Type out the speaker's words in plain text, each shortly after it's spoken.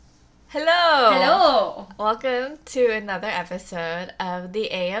Hello! Hello! Welcome to another episode of the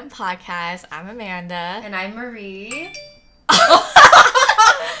AM podcast. I'm Amanda. And I'm Marie.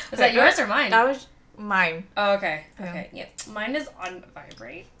 Is that yours or mine? That was mine. Oh, okay. Yeah. Okay, yeah. Mine is on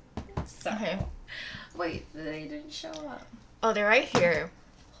vibrate. So. Okay. Wait, they didn't show up. Oh, they're right here.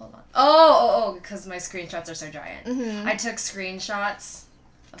 Hold on. Oh, because my screenshots are so giant. Mm-hmm. I took screenshots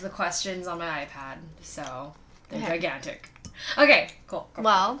of the questions on my iPad, so they're gigantic. Okay, cool.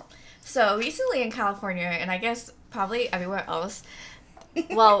 Well, so recently in California, and I guess probably everywhere else,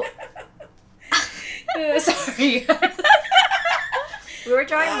 well... Sorry. We were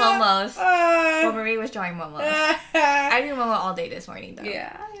drawing momos. Well, Marie was drawing momos. I drew momo all day this morning, though.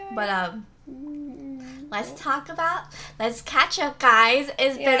 Yeah. But, let's catch up, guys.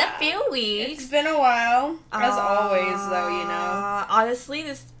 It's been a few weeks. It's been a while. As always, though, you know. Honestly,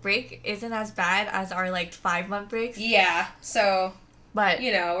 this break isn't as bad as our, 5-month breaks. Yeah, so, but,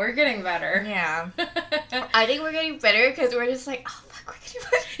 you know, we're getting better. Yeah. I think we're getting better because we're just like, oh, fuck, we're getting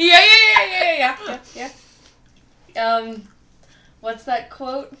better. Yeah. What's that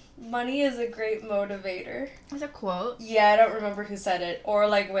quote? Money is a great motivator. That's a quote. Yeah, I don't remember who said it or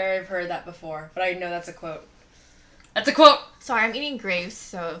where I've heard that before, but I know that's a quote. That's a quote. Sorry, I'm eating grapes,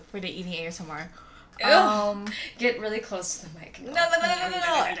 so for the eating ASMR. Get really close to the mic. No.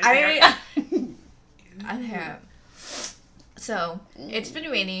 I have. So, it's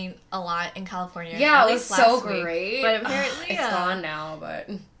been raining a lot in California. Yeah, at it least was so last week. great. But apparently, it's gone now, but...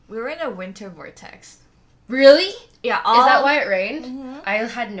 We were in a winter vortex. Really? Yeah. Is that why it rained? Mm-hmm. I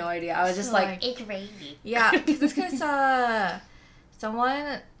had no idea. I was just it's raining. Yeah, it's because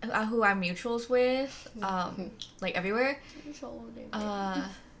someone who I'm mutuals with, everywhere. I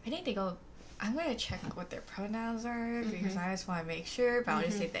think they go. I'm gonna check what their pronouns are because I just want to make sure, but I'll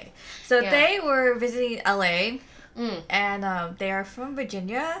just say they. So they were visiting LA, and they are from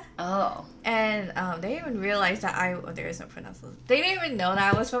Virginia. Oh. And they didn't even realize that there is no pronunciation. They didn't even know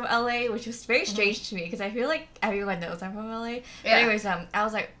that I was from LA, which was very strange to me because I feel like everyone knows I'm from LA. Yeah. But anyways, I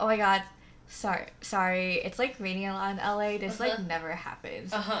was like, oh my god, sorry, it's raining a lot in LA. This never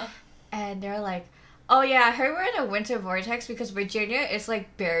happens. And they're like, oh yeah, I heard we're in a winter vortex because Virginia is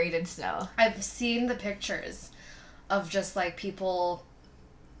buried in snow. I've seen the pictures of just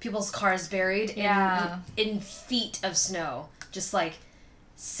people's cars buried in feet of snow, just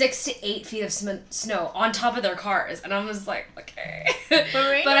 6 to 8 feet of snow on top of their cars, and I'm just like, okay.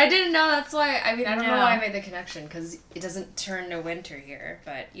 But I didn't know that's why. I mean, I don't know why I made the connection because it doesn't turn to winter here,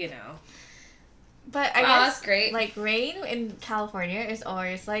 but you know. But I guess that's great. Rain in California is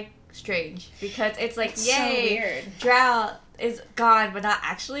always strange because it's it's yay, so weird. Drought is gone, but not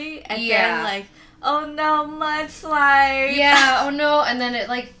actually, and then oh no, mudslide. Yeah, oh no, and then it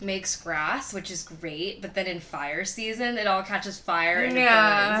makes grass, which is great, but then in fire season, it all catches fire and it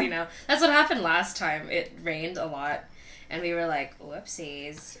burns, you know. That's what happened last time. It rained a lot, and we were like,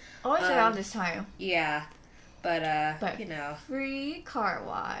 whoopsies. Always around this time. Yeah, but you know. Free car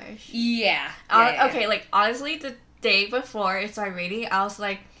wash. Yeah. Okay, honestly, the day before it started raining, I was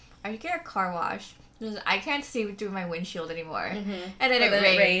like, I should get a car wash. I can't see through my windshield anymore. And then it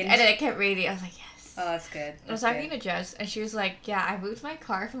rained. And then it kept raining. I was like, yes. Oh, that's good. I was talking to Jess, and she was like, yeah, I moved my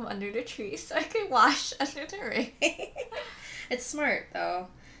car from under the tree so I could wash under the rain. It's smart, though.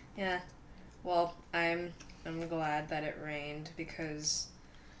 Yeah. Well, I'm glad that it rained because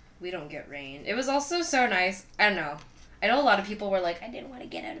we don't get rain. It was also so nice. I don't know. I know a lot of people were like, I didn't want to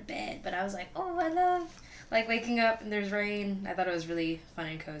get out of bed, but I was like, oh, I love waking up and there's rain. I thought it was really fun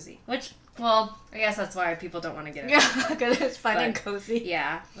and cozy. Which, well, I guess that's why people don't want to get out of bed. Yeah, because it's fun and cozy.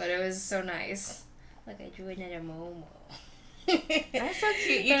 Yeah, but it was so nice. Look, I drew another Momo. That's so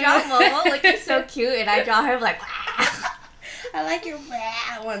cute. You draw Momo looking so cute, and I draw her I like your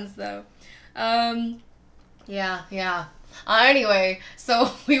ones, though. Yeah. Anyway,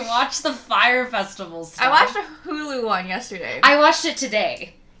 so we watched the Fire Festival stuff. I watched the Hulu one yesterday. I watched it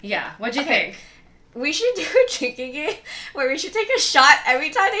today. Yeah, what'd you think? We should do a drinking game where we should take a shot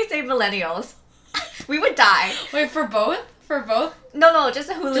every time they say millennials. We would die. Wait, for both? No, just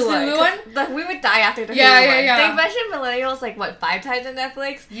the Hulu one. Just the Hulu one? We would die after the Hulu one. Yeah. They mentioned millennials 5 times on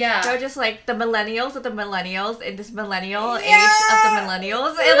Netflix. Yeah. They're just the millennials of the millennials in this millennial age of the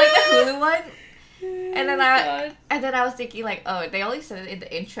millennials. And the Hulu one. And then I was thinking oh, they only said it in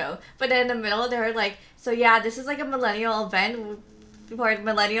the intro. But then in the middle they were so yeah, this is a millennial event for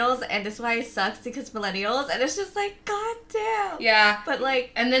millennials, and this is why it sucks because millennials, and it's just god damn. Yeah. But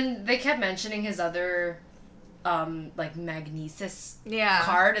and then they kept mentioning his other Magnesis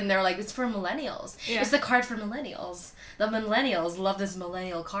card, and they're it's for millennials. Yeah. It's the card for millennials. The millennials love this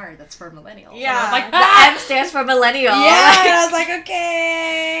millennial card that's for millennials. Yeah. And I was the M stands for millennial. Yeah, and I was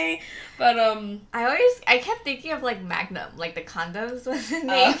okay. But I kept thinking of like Magnum, like the condoms when the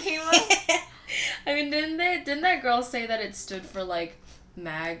name came up. I mean, didn't that girl say that it stood for like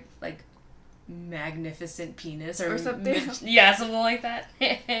magnificent penis or something? Yeah, something like that.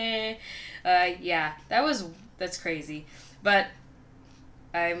 Yeah, that's crazy. But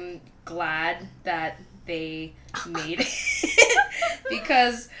I'm glad that they made it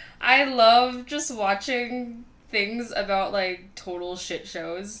because I love just watching things about like total shit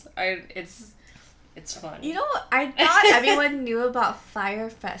shows. It's fun. You know, I thought everyone knew about Fire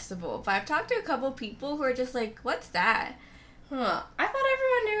Festival, but I've talked to a couple people who are just like, "What's that?" Huh. I thought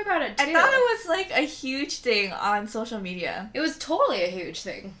everyone knew about it too. I thought it was like a huge thing on social media. It was totally a huge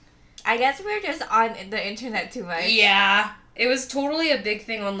thing. I guess we're just on the internet too much. Yeah. It was totally a big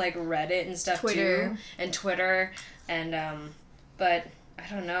thing on like Reddit and stuff Twitter. And Twitter and but I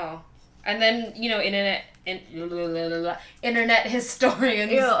don't know. And then, you know, internet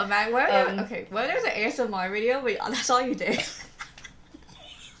historians. Ew, man, what if there's an ASMR video, but that's all you did?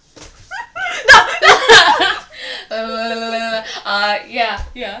 Yeah.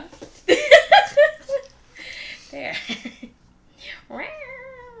 There.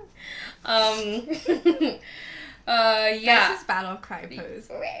 Yeah. That's his battle cry pose.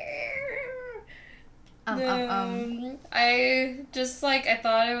 I just like, I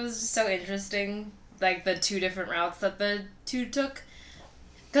thought it was just so interesting, like the two different routes that the two took.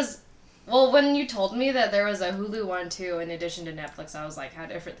 Because, well, when you told me that there was a Hulu one too, in addition to Netflix, I was like, how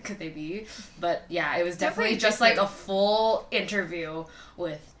different could they be? But yeah, it was definitely just like a full interview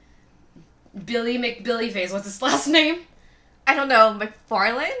with Billy McBillyface. What's his last name? I don't know,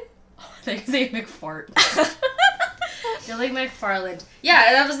 McFarlane? Oh, I think his name McFart. Billy McFarland.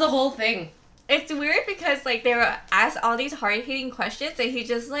 Yeah, that was the whole thing. It's weird because like they were asked all these hard-hitting questions and he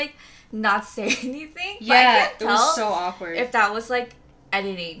just like not say anything. Yeah, but I can't tell it was so awkward. if that was like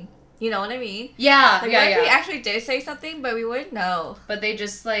editing. You know what I mean? Yeah, like, yeah, what yeah. if he actually did say something, but we wouldn't know? But they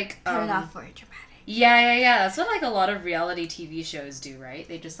just like cut it off for a dramatic. Yeah. That's what like a lot of reality TV shows do, right?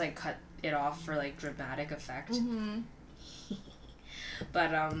 They just like cut it off for like dramatic effect. Mm-hmm.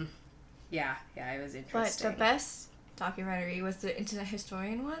 But yeah, it was interesting. But the best documentary was the Internet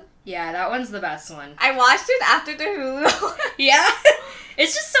Historian one. Yeah, that one's the best one. I watched it after the Hulu. Yeah.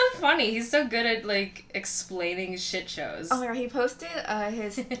 It's just so funny. He's so good at like explaining shit shows. Oh my god, he posted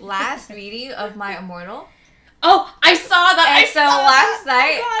his last meeting of My Immortal. Oh, I saw that. And last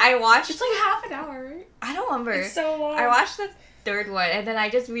night I watched. It's like half an hour, right? I don't remember. It's so long. I watched the third one and then I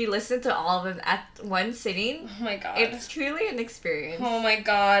just re-listened to all of them at one sitting. Oh my god. It's truly an experience. Oh my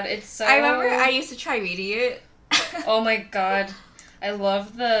god, it's so... I remember I used to try reading it. Oh my god. I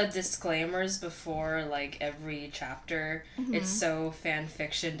love the disclaimers before, like, every chapter. Mm-hmm. It's so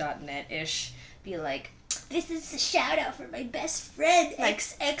fanfiction.net-ish. Be like, this is a shout out for my best friend, like,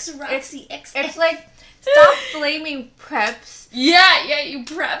 XX Roxy XX. It's like, stop blaming preps. Yeah, you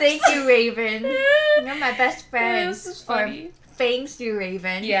preps. Thank you, Raven. You're my best friend. This is funny. Or thanks you,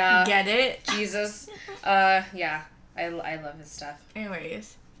 Raven. Yeah. Get it? Jesus. Yeah. I love his stuff.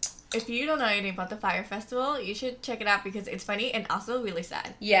 Anyways. If you don't know anything about the Fire Festival, you should check it out because it's funny and also really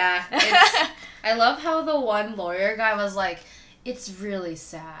sad. Yeah. I love how the one lawyer guy was like, it's really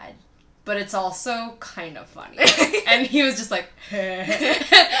sad, but it's also kind of funny. And he was just like, and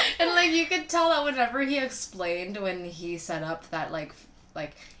like you could tell that whenever he explained when he set up that like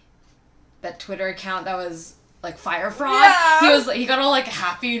that Twitter account that was like fire fraud, yeah. He got all like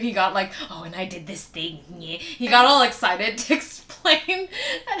happy and he got like, oh, and I did this thing. He got all excited to explain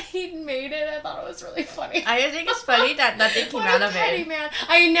that he'd made it. I thought it was really funny. I think it's funny that nothing came out of it. Man.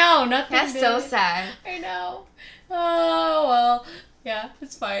 I know, nothing. That's so sad. I know. Oh well, yeah,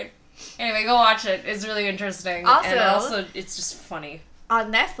 it's fine. Anyway, go watch it. It's really interesting. Also, it's just funny.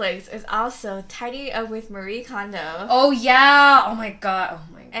 On Netflix is also Tidy Up with Marie Kondo. Oh yeah! Oh my god!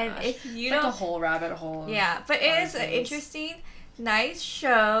 And if you don't, like a whole rabbit hole. Yeah, but it is an interesting, nice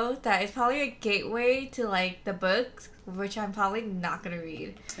show that is probably a gateway to like the books, which I'm probably not gonna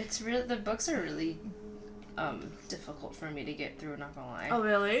read. It's really, the books are really difficult for me to get through. Not gonna lie. Oh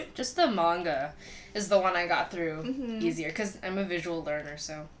really? Just the manga is the one I got through easier because I'm a visual learner.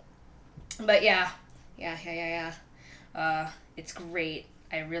 So, but yeah. It's great.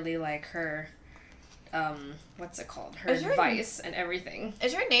 I really like her. What's it called? Her advice and everything.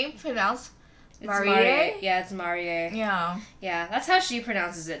 Is her name pronounced Marie? Yeah, it's Marie. Yeah. Yeah, that's how she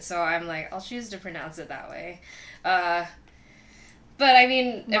pronounces it, so I'm like, I'll choose to pronounce it that way. But I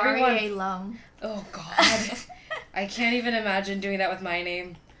mean, Marie Lum. Oh god. I can't even imagine doing that with my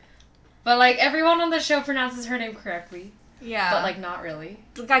name. But like, everyone on the show pronounces her name correctly. Yeah. But, like, not really.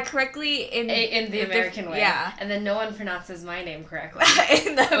 Like, correctly In the American way. Yeah. And then no one pronounces my name correctly.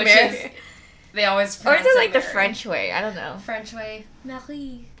 In the American. They always Or pronounce is it like the Mary. French way? I don't know. French way.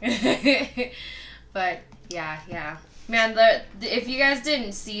 Marie. But, yeah. Man, if you guys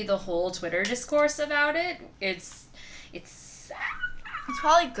didn't see the whole Twitter discourse about it, it's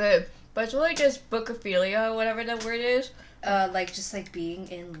probably good, but it's really just bookophilia, whatever the word is. Just being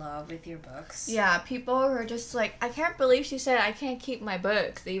in love with your books. Yeah, people were just like, I can't believe she said I can't keep my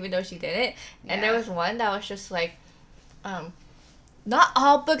books, even though she didn't. And there was one that was just like, not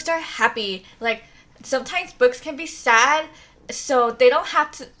all books are happy. Like, sometimes books can be sad, so they don't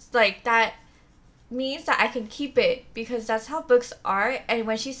have to, like, that means that I can keep it, because that's how books are. And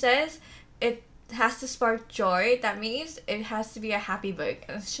when she says it has to spark joy, that means it has to be a happy book.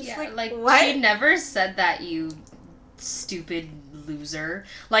 And it's just like what? She never said that, you stupid loser.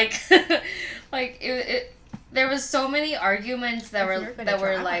 Like there was so many arguments that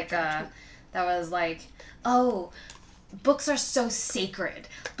was like, oh, books are so sacred.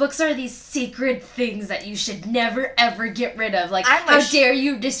 Books are these sacred things that you should never ever get rid of. Like, how dare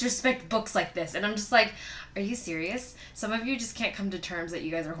you disrespect books like this? And I'm just like, are you serious? Some of you just can't come to terms that you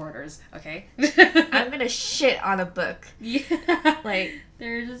guys are hoarders, okay? I'm gonna shit on a book. Yeah. Like,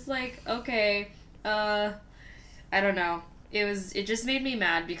 they're just like, okay, I don't know. It just made me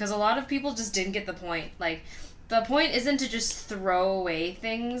mad because a lot of people just didn't get the point. Like, the point isn't to just throw away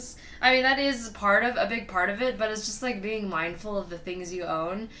things. I mean, that is a big part of it, but it's just like being mindful of the things you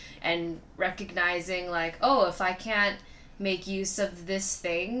own and recognizing, like, oh, if I can't make use of this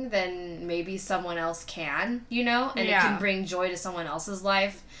thing, then maybe someone else can, you know? And it can bring joy to someone else's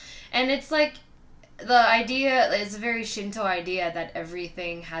life. And it's like, the idea, it's a very Shinto idea that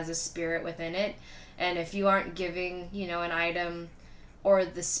everything has a spirit within it. And if you aren't giving, you know, an item or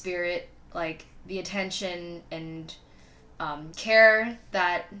the spirit, like, the attention and care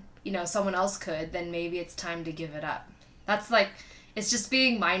that, you know, someone else could, then maybe it's time to give it up. That's like, it's just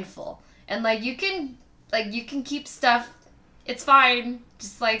being mindful. And like, you can keep stuff, it's fine.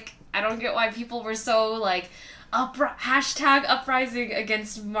 Just like, I don't get why people were so like, hashtag uprising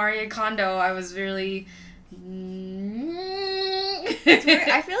against Marie Kondo. I was really... It's weird.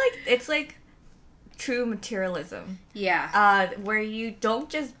 I feel like it's like true materialism. Yeah. Where you don't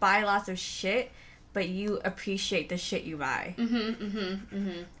just buy lots of shit, but you appreciate the shit you buy.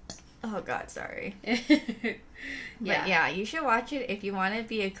 Oh god, sorry. But yeah, you should watch it if you want to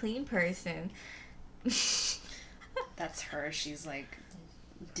be a clean person. That's her. She's like,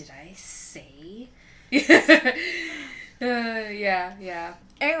 did I say? Yeah.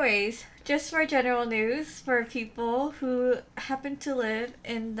 Anyways, just for general news, for people who happen to live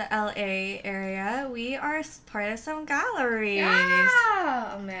in the LA area, we are part of some galleries.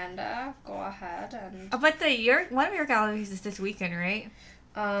 Yeah, Amanda, go ahead and. But one of your galleries is this weekend, right?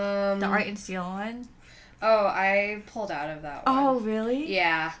 The Art and Steel one. Oh, I pulled out of that one. Oh, really?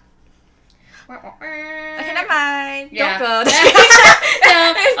 Yeah. Okay, never mind. Yeah. Don't go.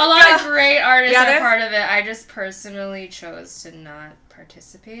 No, a lot of great artists are part of it. I just personally chose to not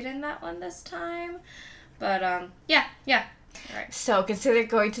participate in that one this time. But, yeah. All right. So, consider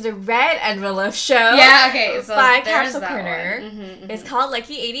going to the Red and Relief show. Yeah, okay. So by there's Capsule that Corner. one. It's called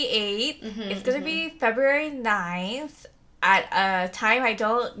Lucky 88. It's going to be February 9th. At a time I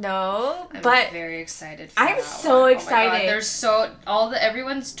don't know, I'm but very excited. I'm so excited. Oh my God, there's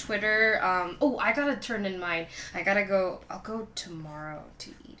everyone's Twitter. Oh, I gotta turn in mine. I'll go tomorrow to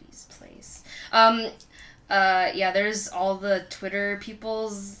Edie's place. Yeah, there's all the Twitter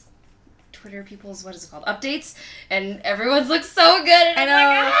people's what is it called? Updates, and everyone's looks so good. And I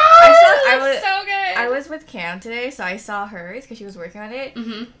know. I was so good. I was with Cam today, so I saw hers because she was working on it.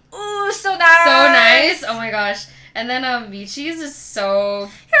 Ooh, so nice. So nice. Oh my gosh. And then Michi's is so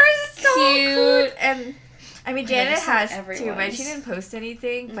hers is so cute. And I mean, Janet has too, but everyone's. she didn't post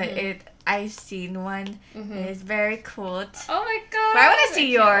anything. But I've seen one. It's very cool. Oh my god. But I want to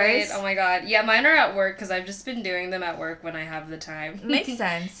see yours. Wait. Oh my god. Yeah, mine are at work because I've just been doing them at work when I have the time. Makes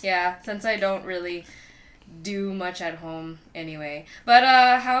sense. Yeah, since I don't really do much at home anyway. But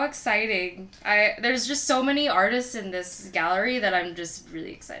how exciting. There's just so many artists in this gallery that I'm just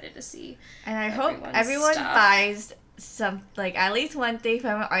really excited to see. And I hope everyone buys some, like, at least one thing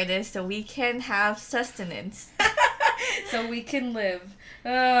from an artist so we can have sustenance. So we can live.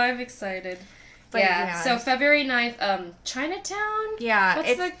 Oh, I'm excited. But yeah. So February 9th, Chinatown? Yeah.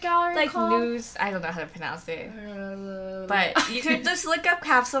 What's the gallery like called? News, I don't know how to pronounce it. But you can just look up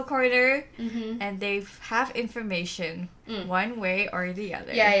Capsule Corner and they have information one way or the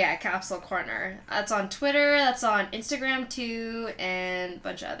other. Yeah, Capsule Corner. That's on Twitter, that's on Instagram too, and a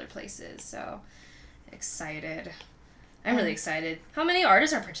bunch of other places. So excited. I'm really excited. How many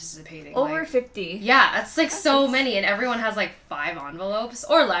artists are participating? Over 50. Yeah, that's like so many, and everyone has like 5 envelopes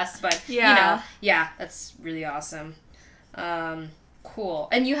or less, but yeah, that's really awesome. Cool.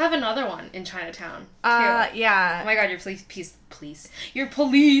 And you have another one in Chinatown too. Yeah. Oh my god, your your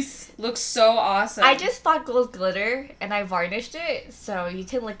police looks so awesome. I just bought gold glitter and I varnished it, so you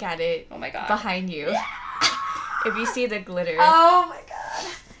can look at it. Oh my god. Behind you. Yeah. If you see the glitter. Oh my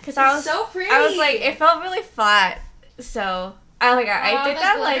god. Because I was so pretty. I was like, it felt really flat, so I did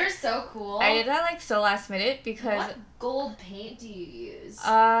that glitter's so cool. I did that like so last minute because what gold paint do you use? It's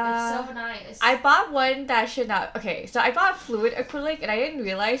so nice. I bought one that should not. Okay, so I bought fluid acrylic and I didn't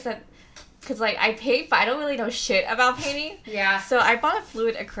realize that because like I paint, but I don't really know shit about painting. Yeah. So I bought a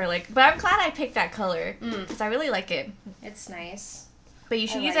fluid acrylic, but I'm glad I picked that color because I really like it. It's nice. But you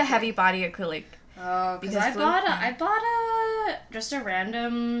should use a heavy body acrylic. Oh, because I bought just a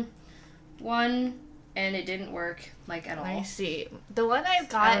random one. And it didn't work, like, at all. I see. The one I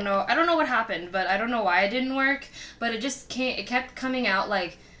got... I don't know what happened, but I don't know why it didn't work. But it just it kept coming out,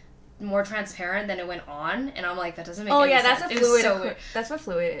 like, more transparent than it went on. And I'm like, that doesn't make any sense. That's a fluid. That's what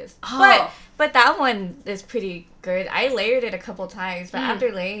fluid is. Oh. But that one is pretty good. I layered it a couple times, but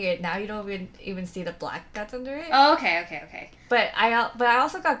after layering it, now you don't even see the black that's under it. Oh, okay. But I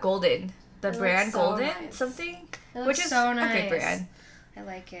also got Golden. The brand Golden something. Which is so nice. a good brand. I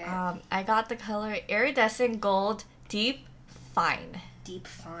like it. I got the color Iridescent Gold Deep Fine. Deep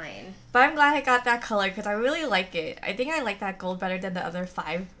Fine. But I'm glad I got that color because I really like it. I think I like that gold better than the other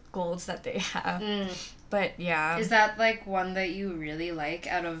 5 golds that they have. But yeah. Is that like one that you really like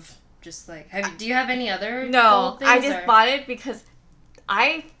out of just like... do you have any other No, gold things, I just bought it because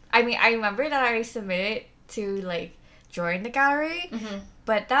I remember that I submitted to like join the gallery.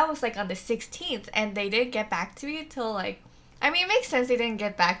 But that was like on the 16th and they didn't get back to me until like... I mean, it makes sense they didn't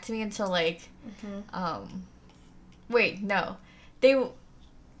get back to me until, like, wait, no.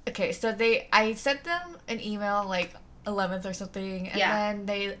 Okay, so I sent them an email, like, 11th or something, and then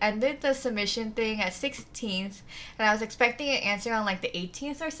they ended the submission thing at 16th, and I was expecting an answer on, like, the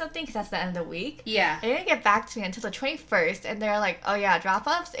 18th or something, because that's the end of the week. Yeah. They didn't get back to me until the 21st, and they're like, oh, yeah,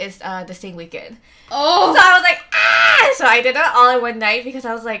 drop-offs is the same weekend. Oh! So I was like, ah! So I did that all in one night, because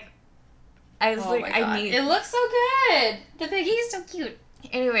I was like, I need... It looks so good! The piggy is so cute.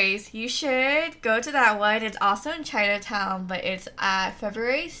 Anyways, you should go to that one. It's also in Chinatown, but it's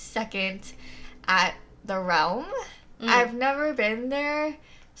February 2nd at the Realm. I've never been there,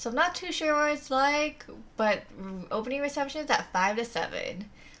 so I'm not too sure what it's like, but opening reception is at 5 to 7,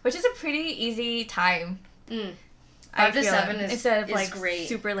 which is a pretty easy time. 5 to 7 instead of is like great.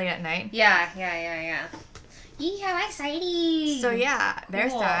 Super late at night. Yeah. Yeah, exciting. So yeah,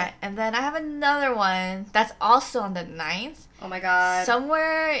 there's that. And then I have another one that's also on the 9th. Oh my god.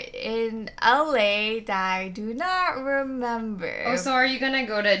 Somewhere in LA that I do not remember. Oh, so are you gonna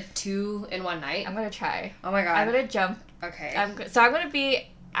go to 2 in one night? I'm gonna try. Oh my god. I'm gonna jump. Okay. So I'm gonna be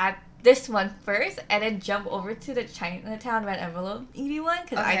at this one first and then jump over to the Chinatown Red Envelope EV one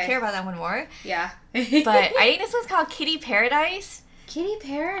because I care about that one more. Yeah. But I think this one's called Kitty Paradise. Kitty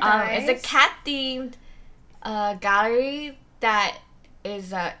Paradise? It's a cat-themed gallery that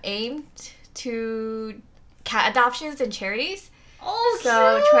is aimed to cat adoptions and charities. Oh,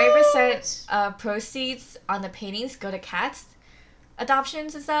 so 20% proceeds on the paintings go to cats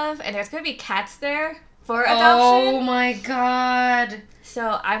adoptions and stuff, and there's gonna be cats there for adoption. Oh my god!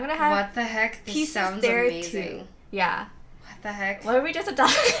 So I'm gonna have what the heck? This sounds there amazing. Too. Yeah. What the heck? What if we just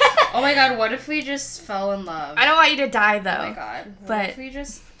adopt? Oh my god! What if we just fell in love? I don't want you to die though. Oh my god! What if we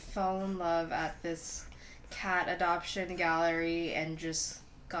just fell in love at this cat adoption gallery and just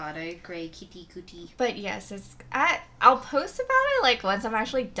got a gray kitty cootie? But yes, I'll post about it like once I'm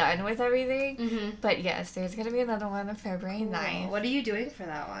actually done with everything. Mm-hmm. But yes, there's gonna be another one on February 9th. What are you doing for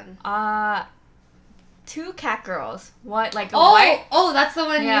that one? 2 cat girls. What like white? Oh, that's the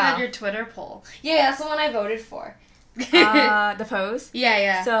one you had your Twitter poll. Yeah, that's the one I voted for. The pose?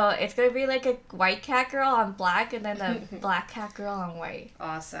 Yeah. So it's gonna be like a white cat girl on black and then a black cat girl on white.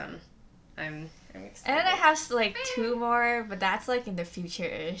 Awesome. I'm excited. And then I have like 2 more, but that's like in the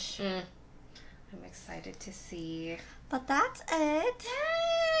future-ish. I'm excited to see. But that's it.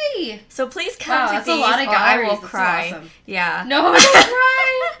 Yay! So please come to that's these a lot of or I galleries. will cry. Awesome. Yeah. No, don't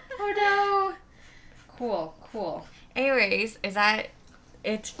cry! Oh no. Cool. Anyways, is that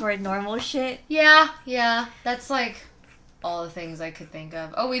it for normal shit? Yeah. That's like all the things I could think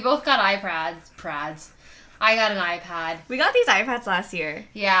of. Oh, we both got iPads. I got an iPad. We got these iPads last year.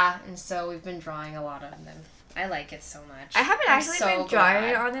 Yeah, and so we've been drawing a lot on them. I like it so much. I haven't been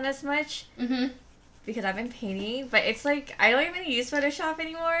drawing on it as much. Because I've been painting, but it's like I don't even use Photoshop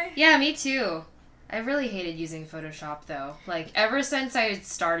anymore. Yeah, me too. I really hated using Photoshop, though. Like, ever since I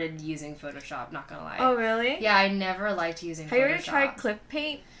started using Photoshop, not gonna lie. Oh, really? Yeah, I never liked using Photoshop. Have you ever tried Clip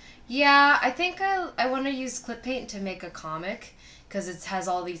Paint? Yeah, I think I want to use Clip Paint to make a comic, because it has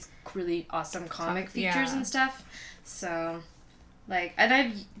all these really awesome comic features and stuff. So, like, and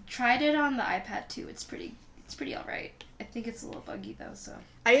I've tried it on the iPad, too. It's pretty alright. I think it's a little buggy, though, so.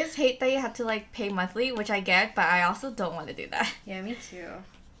 I just hate that you have to, like, pay monthly, which I get, but I also don't want to do that. Yeah, me too.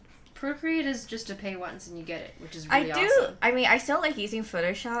 Procreate is just to pay once and you get it, which is really awesome. I do. I mean, I still like using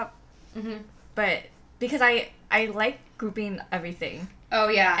Photoshop, but because I like grouping everything. Oh,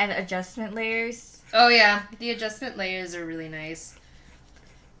 yeah. And adjustment layers. Oh, yeah. The adjustment layers are really nice.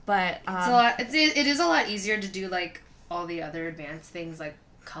 But, it is a lot easier to do, like, all the other advanced things, like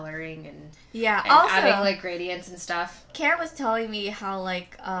coloring and also, adding, like, gradients and stuff. Karen was telling me how,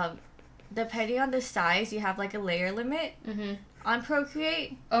 like, depending on the size, you have, like, a layer limit. On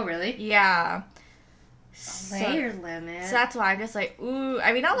Procreate. Oh, really? Yeah. Layer limit. So that's why I'm just like, ooh.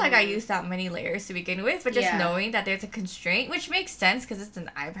 I mean, not like I use that many layers to begin with, but just knowing that there's a constraint, which makes sense because it's an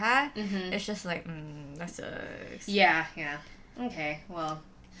iPad. It's just like, that sucks. Yeah. Okay, well,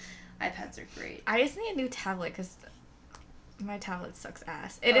 iPads are great. I just need a new tablet because my tablet sucks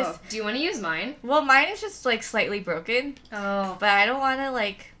ass. Do you want to use mine? Well, mine is just, like, slightly broken. Oh. But I don't want to,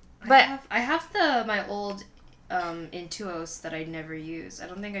 like... But I have my old... Intuos that I never use. I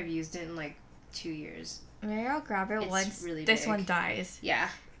don't think I've used it in like 2 years. Maybe I'll grab it once really this big. one dies. Yeah.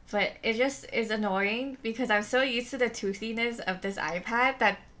 But it just is annoying because I'm so used to the toothiness of this iPad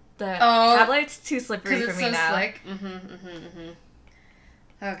that the tablet's too slippery for me now. Because it's so slick.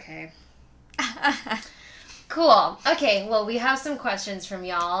 Okay. Cool. Okay, well, we have some questions from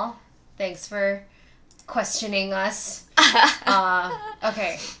y'all. Thanks for questioning us.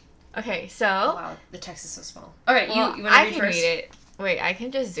 Okay. Okay, so... Oh, wow, the text is so small. All right, well, you want to read first? I can read it. Wait, I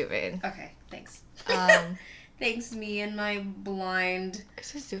can just zoom in. Okay, thanks. Thanks, me and my blind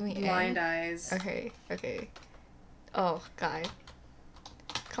eyes. Okay. Oh, God.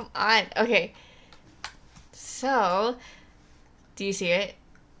 Come on. Okay. So, do you see it?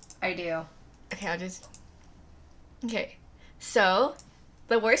 I do. Okay, I'll just... Okay. So,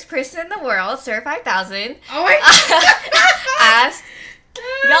 the worst person in the world, Sir 5000, asked...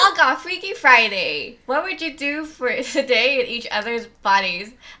 Y'all got Freaky Friday. What would you do for today in each other's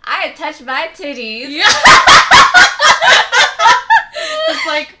bodies? I touched my titties. Yeah. It's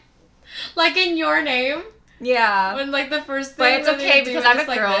like in Your Name. Yeah. When like the first thing. But it's okay because I'm a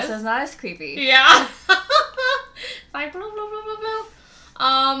girl, so it's not as creepy. Yeah. Like blah blah blah blah blah.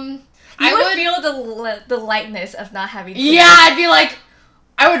 I would feel the lightness of not having titties. Yeah, I'd be like.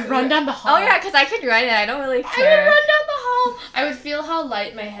 I would run down the hall. Oh, yeah, because I could run and I don't really care. I would run down the hall. I would feel how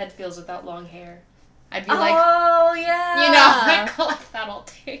light my head feels without long hair. I'd be like... Oh, yeah. You know, I'd collect that all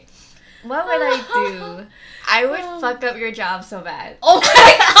day. What would I do? I would fuck up your job so bad. Oh,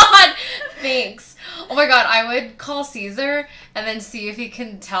 my God. Thanks. Oh, my God. I would call Caesar and then see if he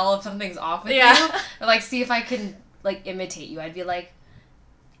can tell if something's off with you. Or, like, see if I can, like, imitate you. I'd be like...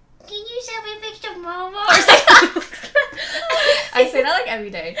 Can you send me a picture of Mama? Or something. I say that like every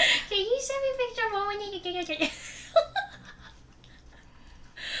day. Can you send me a picture of Mama?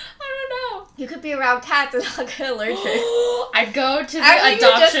 I don't know. You could be around cats and not get allergic. I'd go to the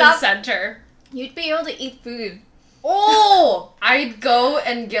adoption center. You'd be able to eat food. Oh! I'd go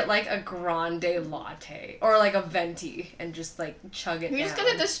and get like a grande latte. Or like a venti and just like chug it down. You're just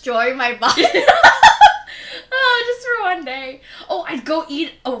gonna destroy my body. Oh, just for one day. Oh, I'd go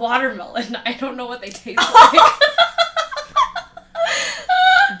eat a watermelon. I don't know what they taste like.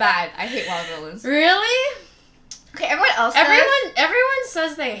 Bad. I hate watermelons. Really? Okay, everyone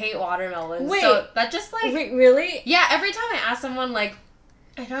says they hate watermelons. Wait. So that just like... Wait, really? Yeah, every time I ask someone like,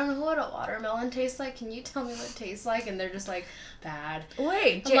 I don't know what a watermelon tastes like. Can you tell me what it tastes like? And they're just like, bad.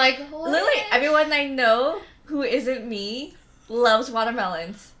 Wait. I'm like, what? Literally, everyone I know who isn't me loves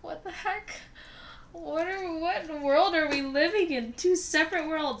watermelons. What the heck? What world are we living in? Two separate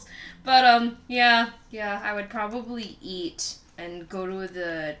worlds. But, yeah, I would probably eat and go to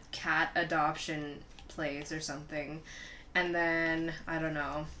the cat adoption place or something. And then, I don't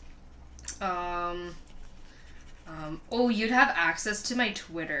know. You'd have access to my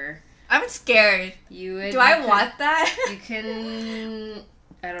Twitter. I'm scared. Do I want that? You can...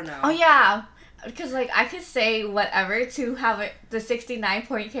 I don't know. Oh, yeah. Because, like, I could say whatever to have the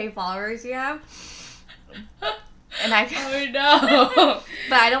 69.k followers you have. And I can... Oh, no.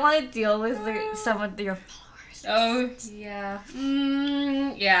 But I don't want to deal with some of your followers. Oh, yeah.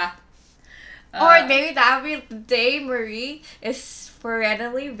 Yeah. Or maybe that would be the day Marie is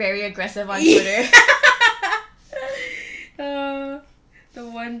sporadically very aggressive on Twitter. The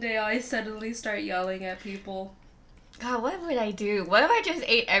one day I suddenly start yelling at people. God, what would I do? What if I just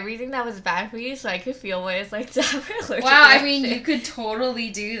ate everything that was bad for you so I could feel what it's like to have an allergic Wow, I reaction? mean, you could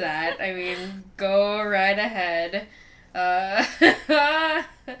totally do that. I mean, go right ahead. Oh,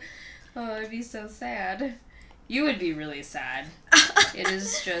 I'd be so sad. You would be really sad. It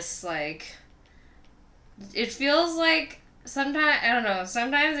is just like... It feels like... Sometimes, I don't know,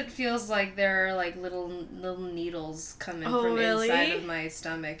 sometimes it feels like there are like little needles coming from inside of my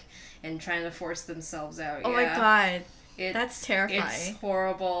stomach and trying to force themselves out. Oh my god. That's terrifying. It's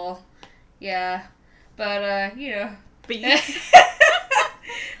horrible. Yeah. But, you know. But you...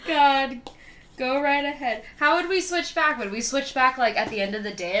 God. Go right ahead. How would we switch back? Would we switch back, like, at the end of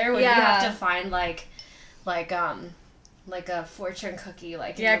the day? Or would we have to find, like a fortune cookie,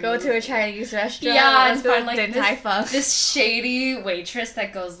 like... Yeah, go to a Chinese restaurant. Yeah, and find, like, this shady waitress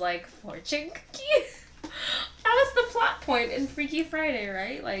that goes, like, fortune cookie? That was the plot point in Freaky Friday,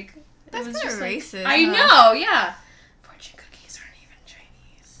 right? Like, that's it was just racist. I know, yeah. Fortune cookies aren't even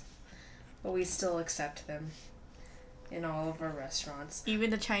Chinese. But we still accept them in all of our restaurants. Even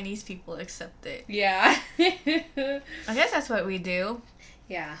the Chinese people accept it. Yeah. I guess that's what we do.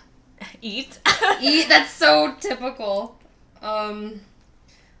 Yeah. Eat. Eat, that's so typical.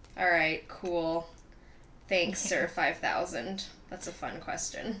 Alright, cool. Thanks, Sir 5000. That's a fun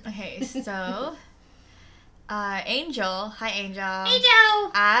question. Okay, so... Angel, hi Angel.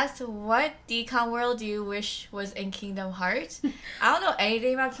 Angel! Asked, what decom world do you wish was in Kingdom Hearts? I don't know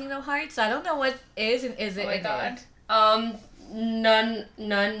anything about Kingdom Hearts, so I don't know what is and isn't in it. None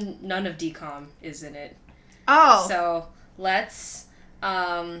of decom is in it. Oh. So, let's,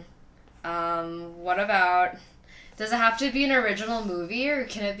 what about, does it have to be an original movie, or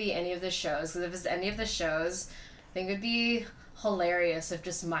can it be any of the shows? Because if it's any of the shows, I think it would be hilarious if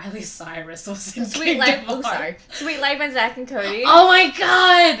just Miley Cyrus was in Sweet Life. Oh, sorry. Sweet Life and Zack and Cody. Oh my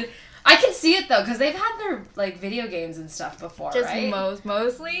god! I can see it though, because they've had their like video games and stuff before, just right?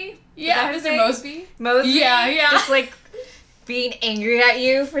 Mostly. Yeah, is it Mosby? Mostly. Yeah. Just like being angry at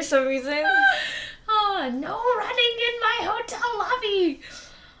you for some reason. Oh, no running in my hotel lobby.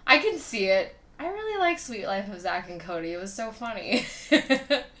 I can see it. I really like Sweet Life of Zack and Cody. It was so funny.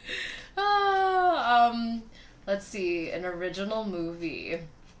 Let's see, an original movie.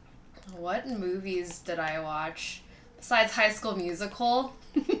 What movies did I watch? Besides High School Musical.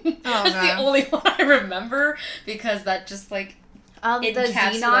 That's the only one I remember, because that just, like, the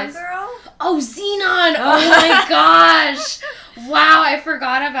Xenon girl? Oh, Xenon! Oh my gosh! Wow, I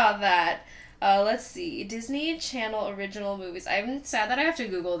forgot about that. Let's see. Disney Channel original movies. I'm sad that I have to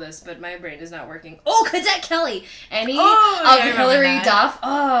Google this, but my brain is not working. Oh, Cadet Kelly! Any of Hilary Duff.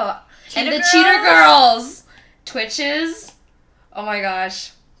 Oh, and the Cheater Girls! Twitches. Oh my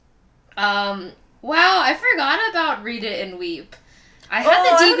gosh. Wow, I forgot about Read It and Weep. I had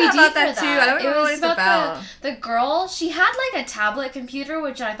the DVD about for that. Too. I don't know what it's about. The girl, she had like a tablet computer,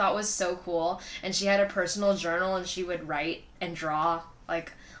 which I thought was so cool, and she had a personal journal, and she would write and draw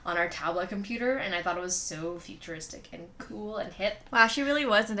like on our tablet computer, and I thought it was so futuristic and cool and hip. Wow, she really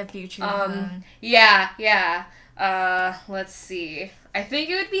was in the future. Yeah. Let's see. I think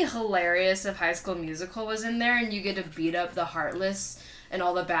it would be hilarious if High School Musical was in there and you get to beat up the Heartless and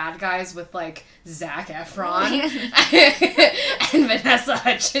all the bad guys with, like, Zac Efron and Vanessa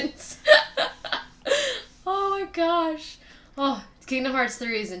Hudgens. Oh my gosh. Oh, Kingdom Hearts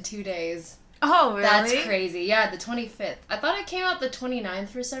 3 is in 2 days. Oh, really? That's crazy. Yeah, the 25th. I thought it came out the 29th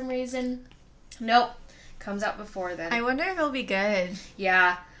for some reason. Nope. Comes out before then. I wonder if it'll be good.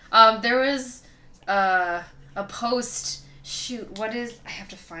 Yeah. There was a post... Shoot, what is... I have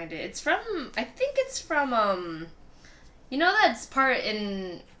to find it. It's from... I think it's from, you know that part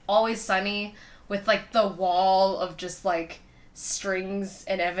in Always Sunny with, like, the wall of just, like, strings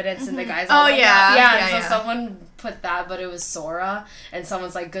and evidence and the guys all like that? Yeah, so someone put that, but it was Sora, and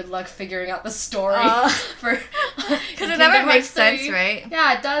someone's like, good luck figuring out the story for... Because it never makes sense, right?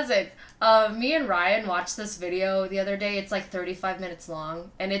 Yeah, it doesn't. Me and Ryan watched this video the other day. It's like 35 minutes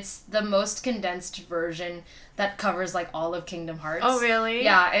long, and it's the most condensed version that covers like all of Kingdom Hearts. Oh, really?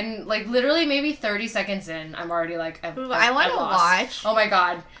 Yeah, and like literally maybe 30 seconds in, I'm already like, I want to watch. Oh my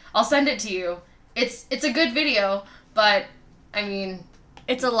god. I'll send it to you. It's a good video, but I mean...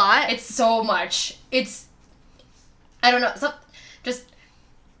 It's a lot? It's so much. I don't know. Just...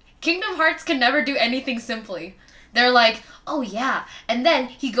 Kingdom Hearts can never do anything simply. They're like, oh yeah, and then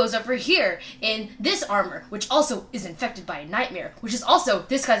he goes over here in this armor, which also is infected by a nightmare, which is also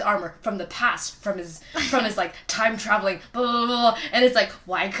this guy's armor from the past, from his like time traveling, blah, blah, blah, and it's like,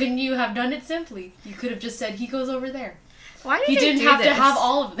 why couldn't you have done it simply? You could have just said he goes over there. Why did he they didn't do have this? to have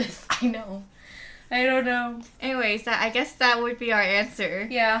all of this. I know. I don't know. Anyways, I guess that would be our answer.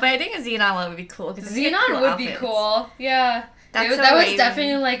 Yeah. But I think a Xenon one would be cool. Xenon would be cool. Yeah. That was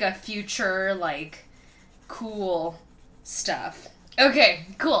definitely like a future, like, cool stuff. Okay,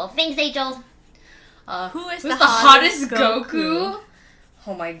 cool. Thanks, Angel. Who's the hottest Goku?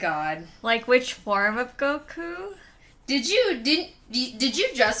 Oh my god. Like, which form of Goku? Did you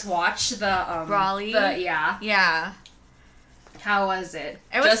just watch the Brawly? Yeah. Yeah. How was it?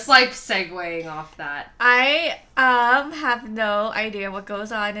 It was just like segueing off that. I have no idea what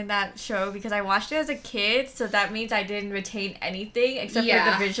goes on in that show because I watched it as a kid, so that means I didn't retain anything except for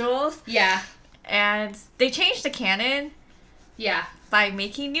the visuals. Yeah. And they changed the canon. Yeah. By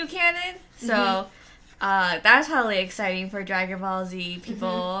making new canon. So that's totally exciting for Dragon Ball Z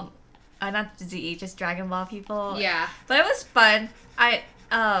people. Not Z, just Dragon Ball people. Yeah. But it was fun.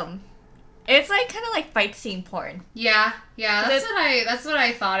 It's like kind of like fight scene porn. Yeah. That's what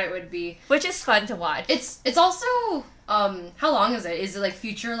I thought it would be. Which is fun to watch. It's also how long is it? Is it like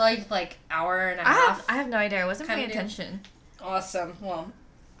future like hour and a half? I have no idea. I wasn't paying attention. Awesome. Well,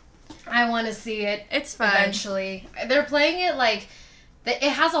 I want to see it. It's fun. Eventually. They're playing it like it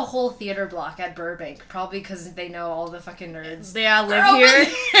has a whole theater block at Burbank, probably because they know all the fucking nerds. They all live here.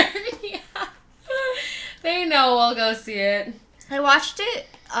 Yeah. They know we'll go see it. I watched it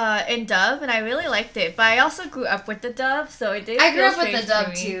in dub, and I really liked it. But I also grew up with the dub, so it did. I grew up with the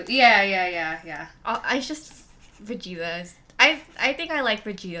dub too. Yeah. I just Vegeta. I think I like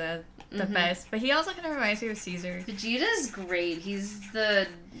Vegeta the best, but he also kind of reminds me of Caesar. Vegeta's great. He's the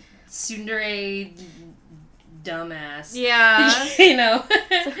tsundere dumbass. Yeah. You know.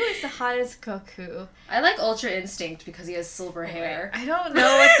 So who is the hottest Goku? I like Ultra Instinct because he has silver hair. I don't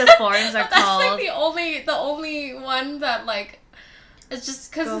know what the forms are called. That's like the only one that like it's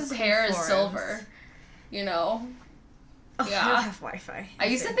just because his hair is silver. You know. Oh, yeah. I don't have Wi-Fi. I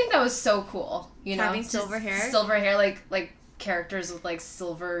used to think that was so cool. You know, having silver hair. Silver hair, like characters with like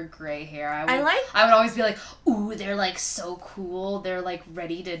silver gray hair. I would always be like, ooh, they're like so cool. They're like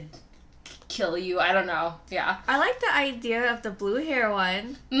ready to kill you. I don't know. Yeah. I like the idea of the blue hair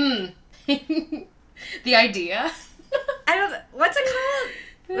one. The idea. I don't. What's it called?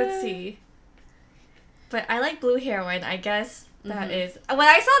 Let's see. But I like blue hair one. I guess that is. When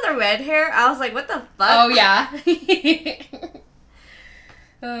I saw the red hair, I was like, "What the fuck?" Oh yeah.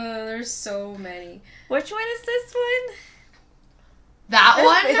 There's so many. Which one is this one? That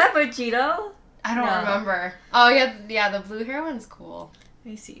one? Is that Vegito? I don't remember. Oh yeah, the blue hair one's cool.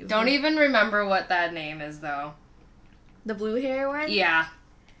 Let me see. Don't even remember what that name is though. The blue hair one? Yeah.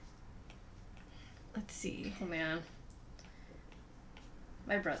 Let's see. Oh man.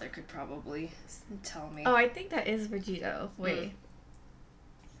 My brother could probably tell me. Oh, I think that is Vegito. Wait.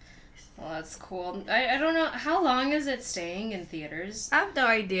 Well, that's cool. I don't know. How long is it staying in theaters? I have no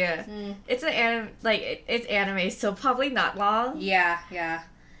idea. It's an it's anime, so probably not long. Yeah.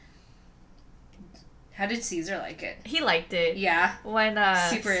 How did Caesar like it? He liked it. Yeah. When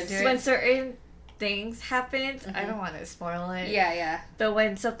super into it. When certain things happened, I don't want to spoil it. Yeah. But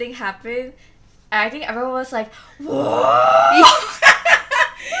when something happened, I think everyone was like, "Whoa!"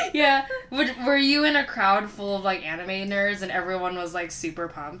 Yeah. Were you in a crowd full of like anime nerds and everyone was like super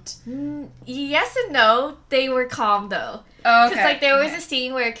pumped? Yes and no. They were calm though. Oh, okay. Because like there was a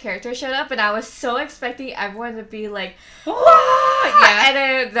scene where a character showed up and I was so expecting everyone to be like, "Whoa!" Yeah. And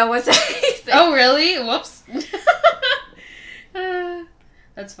then there was anything. Oh really? Whoops.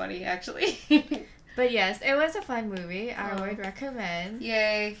 That's funny actually. But yes, it was a fun movie. I would recommend.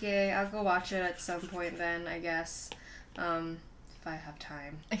 Yay. I'll go watch it at some point then, I guess. If I have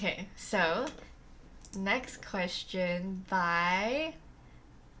time. Okay, so next question by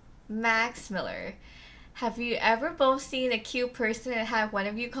Max Miller. Have you ever both seen a cute person and had one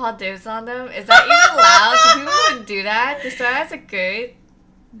of you call dibs on them? Is that even allowed? Do people even do that? The story has a good,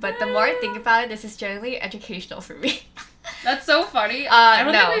 but the more I think about it, this is generally educational for me. That's so funny. I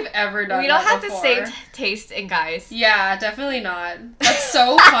don't think we've ever done that. We don't have before. the same taste in guys. Yeah, definitely not. That's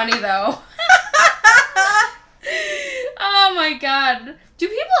so funny though. Oh my god. Do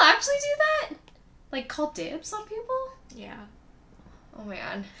people actually do that? Like call dibs on people? Yeah. Oh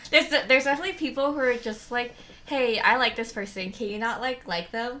man. There's definitely people who are just like, hey, I like this person. Can you not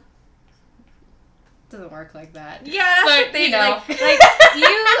like them? Doesn't work like that. Yeah, that's but, the thing.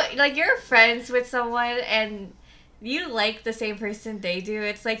 You know. You're friends with someone and you like the same person they do.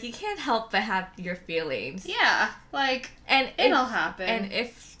 It's like you can't help but have your feelings. Yeah, like and it'll happen. And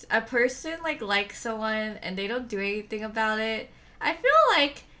if a person likes someone and they don't do anything about it, I feel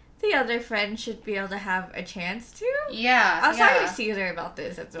like the other friend should be able to have a chance to. Yeah. I was talking to Caesar about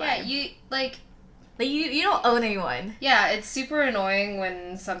this as well. Yeah, you Like, you don't own anyone. Yeah, it's super annoying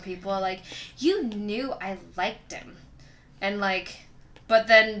when some people are like, you knew I liked him. And, like, but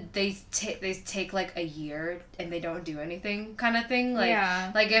then they take, like, a year and they don't do anything kind of thing. Like,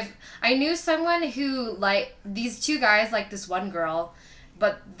 yeah. Like, if I knew someone who, like, these two guys like this one girl,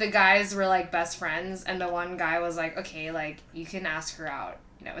 but the guys were, like, best friends, and the one guy was like, okay, like, you can ask her out.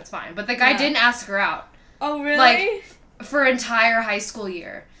 You know, it's fine. But the guy didn't ask her out. Oh, really? Like, for entire high school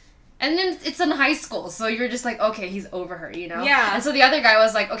year. And then it's in high school, so you're just like, okay, he's over her, you know? Yeah. And so the other guy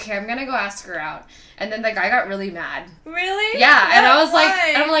was like, okay, I'm gonna go ask her out. And then the guy got really mad. Really? Yeah, and I was Why? like,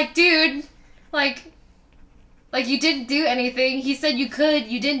 and I'm like, dude, like, you didn't do anything. He said you could.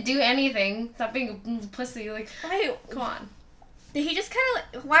 You didn't do anything. Stop being a pussy. Like, Wait, come on. Did he just kind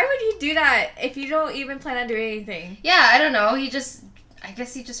of, like, why would you do that if you don't even plan on doing anything? Yeah, I don't know. I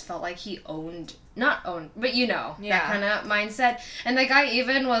guess he just felt like he not owned, but you know, that kind of mindset. And the guy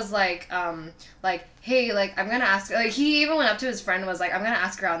even was like, hey, like, I'm gonna ask, like, he even went up to his friend and was like, I'm gonna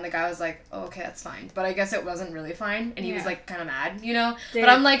ask her out, and the guy was like, oh, okay, that's fine. But I guess it wasn't really fine, and he was, like, kind of mad, you know? But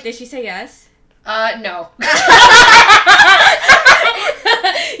I'm like... Did she say yes? No.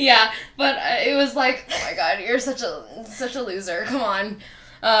 Yeah, but it was like, oh my god, you're such a loser, come on.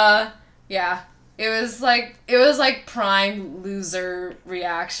 Yeah. It was like prime loser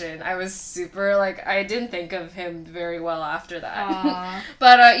reaction. I was super, like, I didn't think of him very well after that.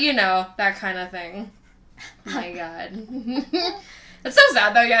 But, you know, that kind of thing. Oh my god. It's so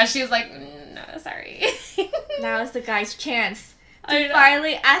sad, though. Yeah, she was like, no, sorry. Now is the guy's chance to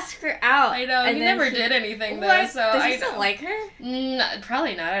finally ask her out. I know. And he never did anything, though. What? So Does he still like her? No,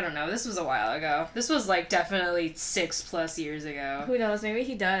 probably not. I don't know. This was a while ago. This was, like, definitely 6+ years ago. Who knows? Maybe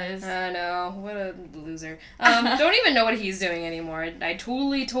he does. I know. What a loser. Don't even know what he's doing anymore. I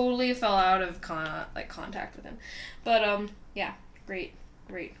totally fell out of contact with him. But, yeah. Great.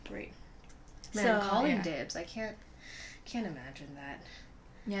 Man, So, calling dibs. I can't imagine that.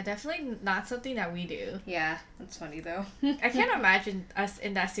 Yeah, definitely not something that we do. Yeah, that's funny though. I can't imagine us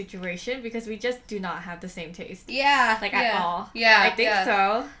in that situation because we just do not have the same taste. Yeah, like at all. Yeah, I think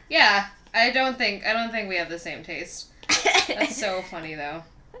so. Yeah, I don't think we have the same taste. That's so funny though.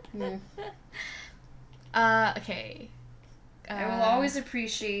 Okay. I will always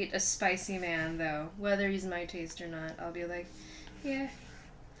appreciate a spicy man though, whether he's my taste or not. I'll be like, yeah,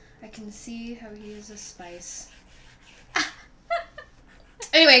 I can see how he is a spice.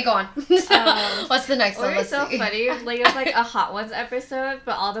 Anyway, go on. What's the next one? It's so funny. Like, it was like a Hot Ones episode,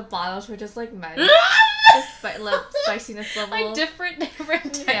 but all the bottles were just like men. Spiciness level. Like different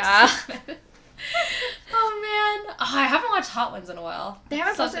types. Yeah. Oh man. Oh, I haven't watched Hot Ones in a while. They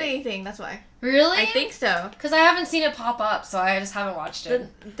haven't posted anything, that's why. Really? I think so. Because I haven't seen it pop up, so I just haven't watched it.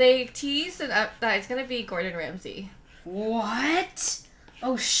 They teased that it's going to be Gordon Ramsay. What?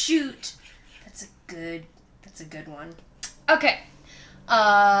 Oh shoot. That's a good one. Okay.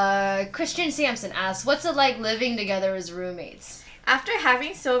 Christian Sampson asks, what's it like living together as roommates? After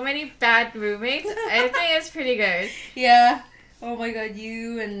having so many bad roommates, I think it's pretty good. Yeah. Oh my god,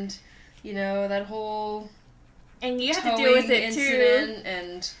 you and, you know, that whole... And you have to deal with it too.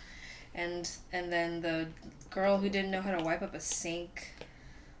 And then the girl who didn't know how to wipe up a sink.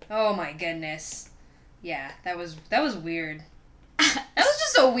 Oh my goodness. Yeah, that was weird. That was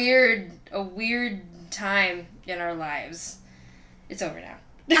just a weird time in our lives. It's over now.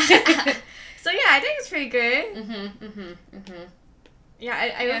 So yeah, I think it's pretty good. Yeah,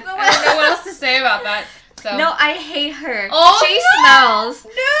 I don't know what else to say about that. So. No, I hate her. Oh, she smells.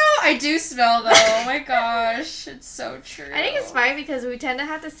 No, I do smell though. Oh my gosh, it's so true. I think it's fine because we tend to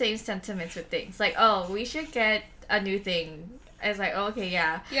have the same sentiments with things. Like, oh, we should get a new thing. It's like, oh, okay,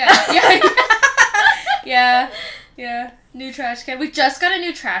 yeah. Yeah. New trash can. We just got a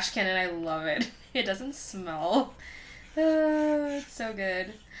new trash can and I love it. It doesn't smell. It's so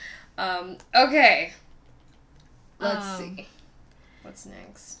good. Okay. Let's see. What's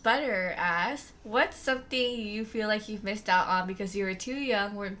next? Butter asks, what's something you feel like you've missed out on because you were too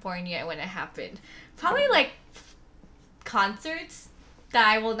young, weren't born yet when it happened? Probably like concerts that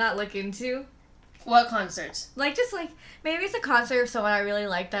I will not look into. What concerts? Like, just like, maybe it's a concert of someone I really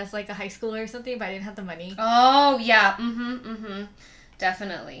like that's like a high schooler or something, but I didn't have the money. Oh, yeah.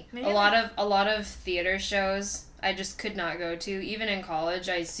 Definitely. Maybe a lot of theater shows I just could not go to. Even in college,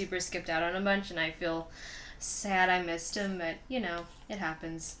 I super skipped out on a bunch, and I feel sad I missed them, but, you know, it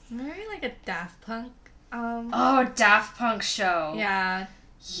happens. Maybe like a Daft Punk. Daft Punk show. Yeah.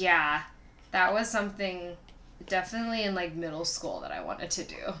 Yeah. That was something definitely in, like, middle school that I wanted to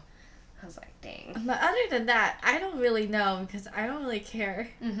do. I was like, dang. But other than that, I don't really know because I don't really care.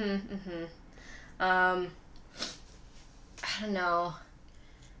 I don't know.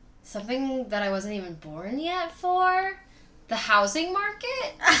 something that I wasn't even born yet for. The housing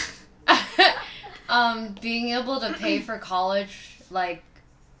market. Being able to pay for college, like,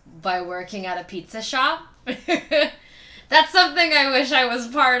 by working at a pizza shop. That's something I wish I was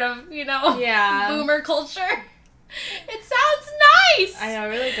part of, you know? Yeah. Boomer culture. It sounds nice! I know, it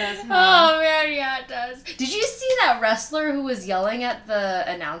really does, huh? Oh, man, yeah, it does. Did you see that wrestler who was yelling at the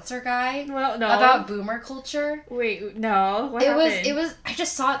announcer guy? Well, no. About boomer culture? Wait, no. What happened? It was, I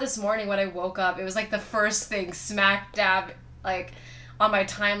just saw it this morning when I woke up. It was, like, the first thing smack dab, like, on my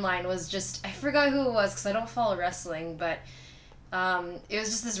timeline was just, I forgot who it was because I don't follow wrestling, but it was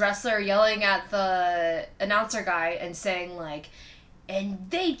just this wrestler yelling at the announcer guy and saying, like, and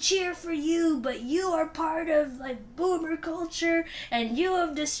they cheer for you, but you are part of, like, boomer culture, and you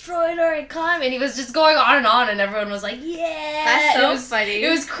have destroyed our economy. And he was just going on, and everyone was like, yeah. That's so funny. It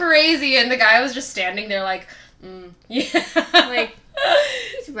was crazy, and the guy was just standing there like, yeah. Like,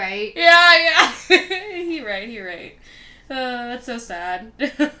 he's right. Yeah. He right. That's so sad.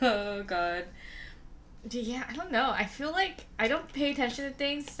 Oh, God. Yeah, I don't know. I feel like I don't pay attention to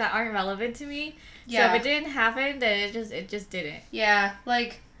things that aren't relevant to me. Yeah. So if it didn't happen, then it just didn't. Yeah,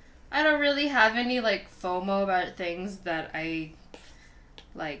 like, I don't really have any, like, FOMO about things that I,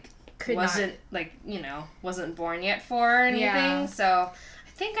 like, wasn't born yet for or anything. Yeah. So I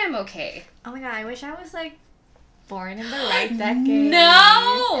think I'm okay. Oh my God, I wish I was, like, born in the right decade.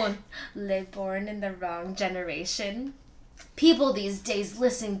 No! Born in the wrong generation. People these days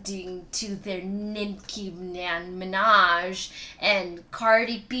listening to their Nicki Minaj and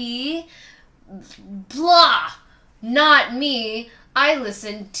Cardi B, blah, not me. I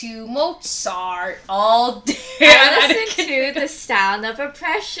listen to Mozart all day. I listen to The Sound of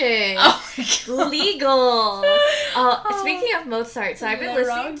Oppression. Oh my God. Legal. Speaking of Mozart, so I've been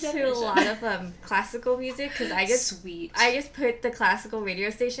listening to a lot of classical music because I just put the classical radio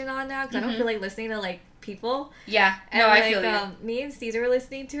station on now because I don't feel like listening to like people. Yeah, and I feel you. Me and Caesar were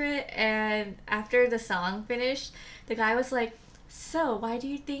listening to it, and after the song finished, the guy was like, so why do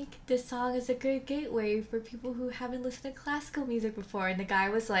you think this song is a good gateway for people who haven't listened to classical music before? And the guy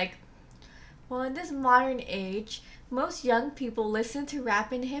was like, well, in this modern age, most young people listen to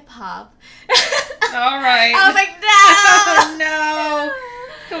rap and hip-hop. All right. I was like, no! No.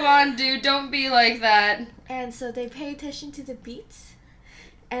 Come on, dude, don't be like that. And so they pay attention to the beats.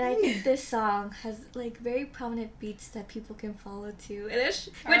 And I think this song has, like, very prominent beats that people can follow, too. And that's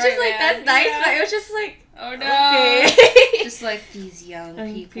nice, but it was just like, oh, no. Okay. Just, like, these young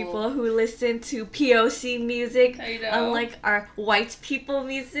people. People who listen to POC music, I know. unlike our white people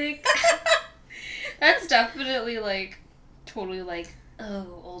music. That's definitely, like, totally, like,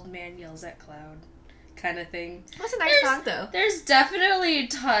 oh, old man yells at cloud kind of thing. That's a nice song, though. There's definitely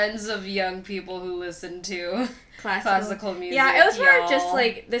tons of young people who listen to classical music. Yeah, it was more just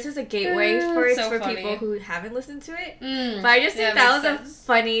like, this is a gateway for people who haven't listened to it. But I just think that was a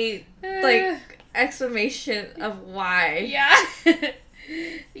funny, like, explanation of why. Yeah.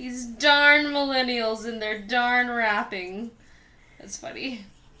 These darn millennials and their darn rapping. That's funny.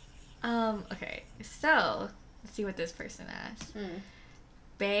 Okay, so, let's see what this person asked.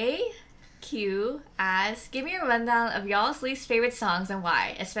 Bae Q asks, give me a rundown of y'all's least favorite songs and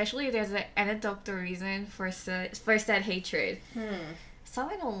why, especially if there's an anecdotal reason for said hatred. Song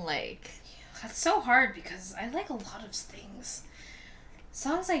I don't like. That's so hard because I like a lot of things.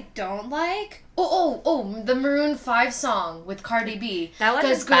 Songs I don't like? Oh, the Maroon 5 song with Cardi B. That one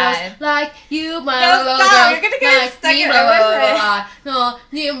is bad. Like you, you're gonna get stuck in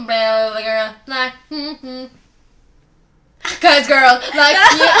Cause girl, like,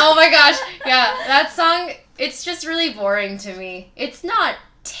 oh my gosh, yeah, that song, it's just really boring to me. It's not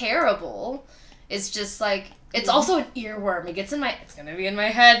terrible. It's just like, it's also an earworm. It's gonna be in my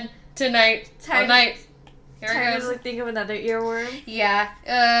head tonight, all night. Here it goes. To think of another earworm. Yeah,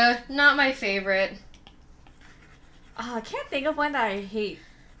 not my favorite. Oh, I can't think of one that I hate.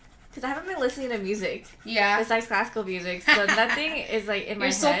 Because I haven't been listening to music. Yeah. Besides classical music. So nothing is like in my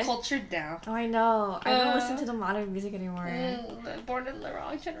head. You're so cultured now. Oh, I know. I don't listen to the modern music anymore. Born in the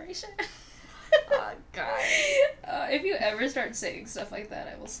wrong generation. Oh, God. If you ever start saying stuff like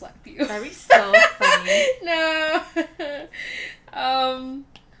that, I will slap you. That'd be so funny. No.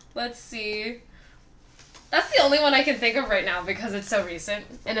 Let's see. That's the only one I can think of right now because it's so recent.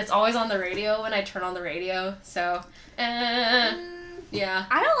 And it's always on the radio when I turn on the radio. So, yeah.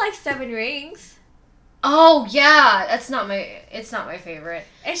 I don't like Seven Rings. Oh, yeah. It's not my favorite.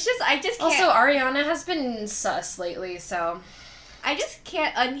 I just can't. Also, Ariana has been sus lately, so. I just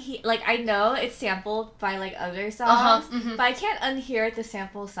can't like, I know it's sampled by, like, other songs, but I can't unhear the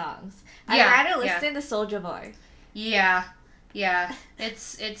sample songs. I'd rather listen to Soulja Boy. Yeah. Yeah,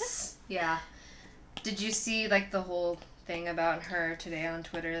 it's yeah. Did you see like the whole thing about her today on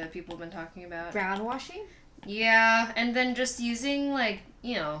Twitter that people have been talking about? Brown washing? Yeah, and then just using like,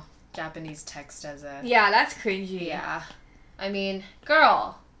 Japanese text as a... Yeah, that's cringy. Yeah. I mean,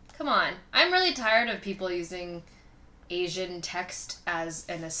 girl, come on. I'm really tired of people using Asian text as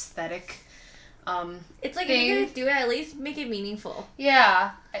an aesthetic it's like, thing. if you're gonna do it, at least make it meaningful.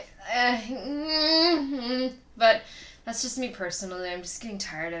 Yeah. But that's just me personally. I'm just getting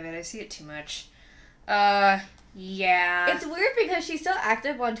tired of it. I see it too much. Yeah. It's weird because she's still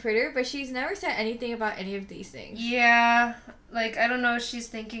active on Twitter, but she's never said anything about any of these things. Yeah. Like, I don't know, she's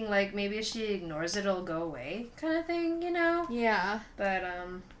thinking, like, maybe if she ignores it, it'll go away kind of thing, Yeah. But, I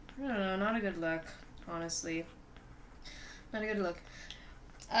don't know, not a good look, honestly. Not a good look.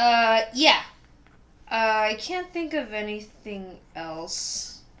 Yeah. I can't think of anything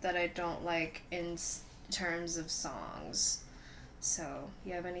else that I don't like in terms of songs. So,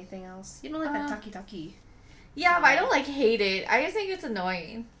 you have anything else? You don't like that taki-taki. Yeah, but I don't, hate it. I just think it's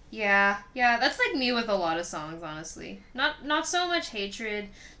annoying. Yeah, that's like me with a lot of songs, honestly. Not so much hatred,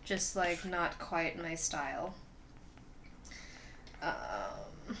 just, not quite my style.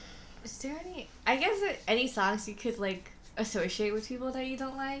 Is there any... I guess any songs you could, associate with people that you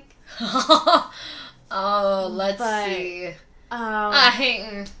don't like? Let's see. I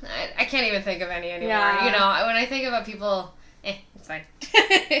can't even think of any anymore. Yeah. When I think about people, it's fine.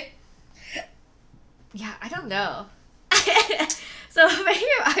 Yeah, I don't know. So maybe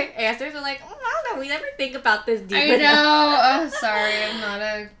our answers are I don't know, we never think about this deep I know. Oh, sorry, I'm not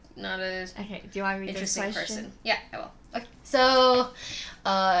a Okay, do you want to read this interesting question? person. Yeah, I will. Okay. So,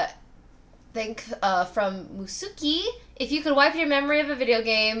 think from Musuki. If you could wipe your memory of a video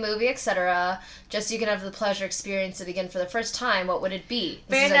game, movie, etc., just so you can have the pleasure experience it again for the first time, what would it be?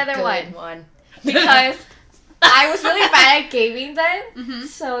 This is another a good one. Because I was really bad at gaming then, Mm-hmm.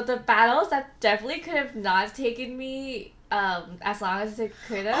 so the battles that definitely could have not taken me as long as it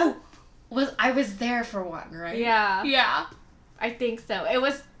could have. I was there for one, right? Yeah. Yeah. I think so. It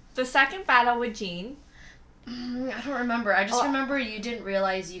was the second battle with Jean. I don't remember. I just remember you didn't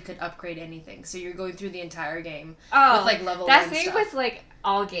realize you could upgrade anything, so you're going through the entire game with level 1 that's me stuff. with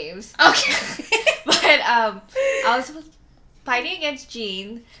all games. Okay. But I was fighting against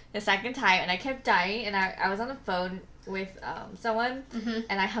Jean the second time, and I kept dying, and I was on the phone with someone,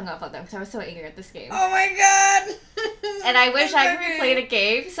 and I hung up on them because I was so angry at this game. Oh my god! And I wish I could play the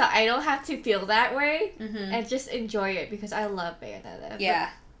game so I don't have to feel that way Mm-hmm. and just enjoy it because I love Bayonetta. Yeah.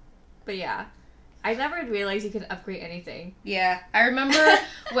 But yeah, I never realized you could upgrade anything. Yeah. I remember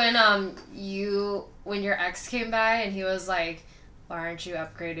when your ex came by and he was like, why aren't you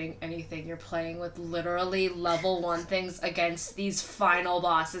upgrading anything? You're playing with literally level 1 things against these final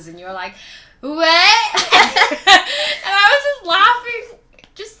bosses, and you're like, what? And I was just laughing,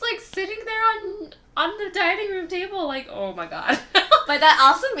 just sitting there on the dining room table, oh my god. But that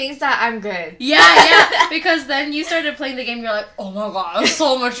also means that I'm good. Yeah, because then you started playing the game, and you're like, oh my god, it's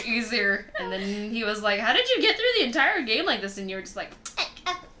so much easier. And then he was like, how did you get through the entire game like this? And you were just like,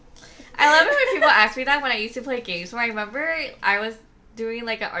 I love it when people ask me that when I used to play games. Where I remember I was doing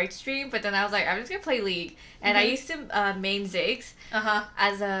an art stream, but then I was like, I'm just gonna play League, and I used to main Ziggs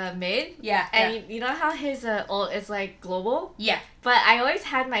as a mid. Yeah. And you know how his ult is global? Yeah. But I always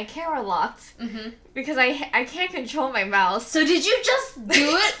had my camera locked because I can't control my mouse. So did you just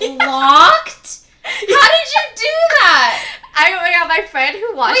do it locked? How did you do that? My friend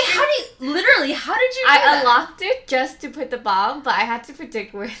who watched Wait, how did you do I that? unlocked it just to put the bomb, but I had to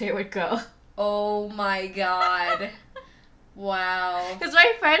predict where they would go. Oh my god. Wow. Because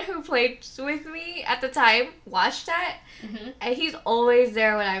my friend who played with me at the time watched that, and he's always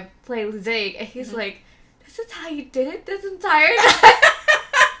there when I play Zig, and he's like, this is how you did it this entire time?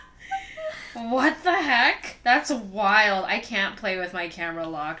 What the heck? That's wild. I can't play with my camera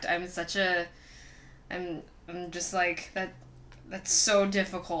locked. I'm just that's so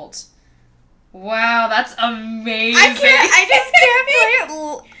difficult. Wow, that's amazing. I just can't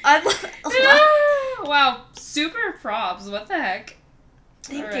play it Wow, super props. What the heck?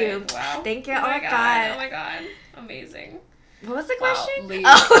 Thank you. Wow. Thank you. Oh my god. God. Oh my god. Amazing. What was the question?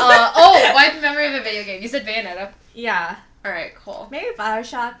 Wow, wipe memory of a video game. You said Bayonetta. Yeah. Alright, cool. Maybe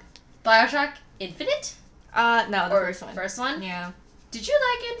Bioshock. Bioshock Infinite? No, the first one. First one? Yeah. Did you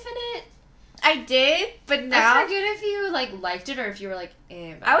like Infinite? I did, but now I forget if you liked it or if you were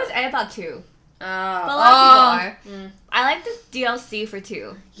eh. I was at about 2. But a lot of people are. I like the DLC for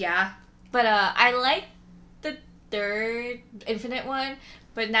 2. Yeah. But I like the third Infinite one.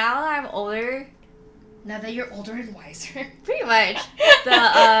 But now that I'm older, Now that you're older and wiser. Pretty much.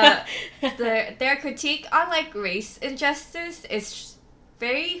 Their critique on like race injustice is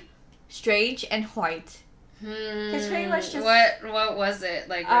very strange and white. It's pretty much just what was it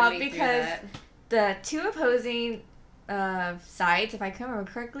like? Because the two opposing sides, if I can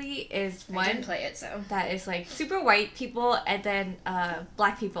remember correctly, is one I didn't play it, so that is like super white people and then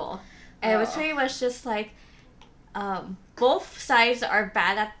black people, and it was pretty much just like both sides are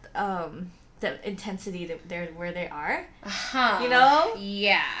bad at the intensity that they're where they are. You know?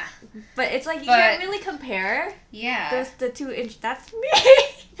 Yeah. But it's like you can't really compare. Yeah. The two that's me.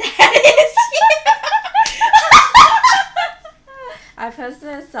 That is you. I posted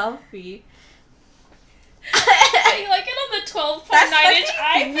a selfie. You like it on the 12.9-inch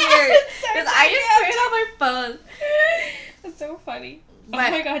iPad? Weird. Because I just put it on my phone. That's so funny. But,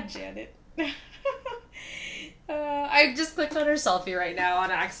 oh my god, Janet. I just clicked on her selfie right now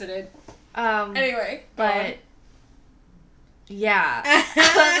on accident. Anyway. But yeah. I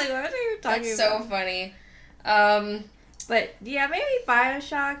was like, what are you talking That's about? so funny. But yeah, maybe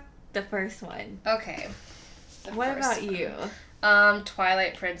BioShock, the first one. Okay. What about you?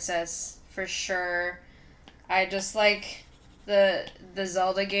 Twilight Princess, for sure. I just like the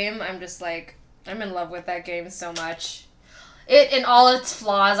Zelda game. I'm in love with that game so much. It in all its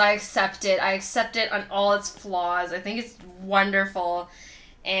flaws, I accept it. I accept it on all its flaws. I think it's wonderful.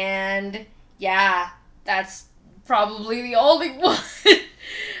 And yeah, that's probably the only one.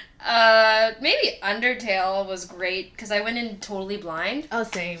 Maybe Undertale was great because I went in totally blind. Oh,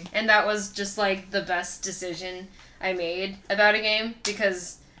 same. And that was just like the best decision I made about a game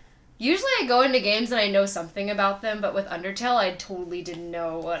because usually I go into games and I know something about them, but with Undertale I totally didn't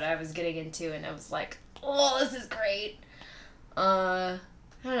know what I was getting into and I was like, oh, this is great. I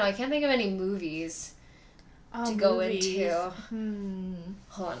don't know, I can't think of any movies to go into.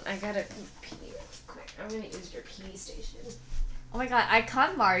 Hold on, I gotta pee real quick. I'm gonna use your pee station. Oh my god, I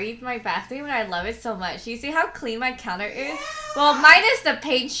KonMari'd my bathroom and I love it so much. You see how clean my counter is? Well, minus the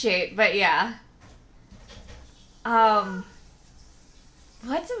paint shade, but yeah.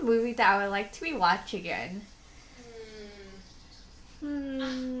 What's a movie that I would like to rewatch again? I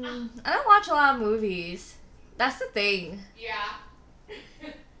don't watch a lot of movies. That's the thing. Yeah.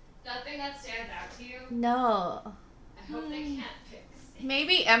 Nothing that stands out to you? No. I hope they can't fix it.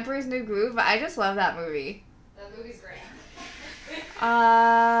 Maybe Emperor's New Groove, but I just love that movie. That movie's great.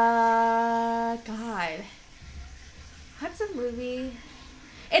 God. What's a movie?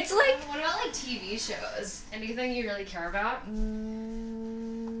 It's like... What about, like, TV shows? Anything you really care about?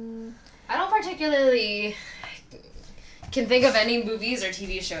 I don't particularly can think of any movies or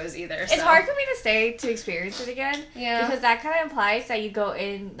TV shows either. It's hard for me to say to experience it again. Yeah. Because that kind of implies that you go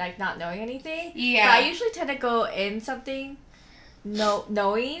in, like, not knowing anything. Yeah. But I usually tend to go in something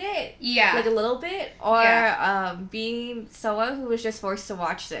knowing it. Yeah. Like, a little bit. Or being someone who was just forced to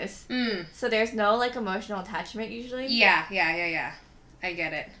watch this. So there's no, like, emotional attachment usually. Yeah. I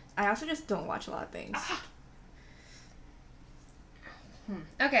get it. I also just don't watch a lot of things.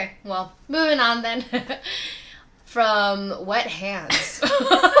 Okay, well, moving on then. From Wet Hands.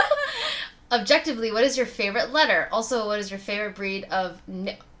 Objectively, what is your favorite letter? Also, what is your favorite breed of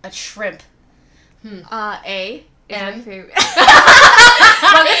a shrimp? A is M. my favorite.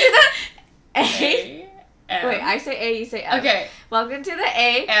 Welcome to the A. M. Wait, I say A, you say M. Okay. Welcome to the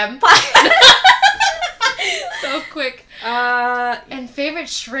A. M. So quick. And favorite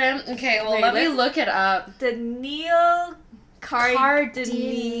shrimp? Okay, well, let me look it up. The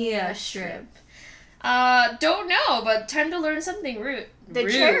Neocardinia shrimp. Don't know, but time to learn something The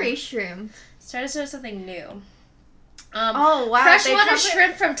cherry shrimp. Try to learn something new. Oh, wow. Freshwater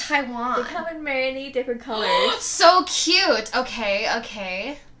shrimp from Taiwan. They come in many different colors. So cute. Okay.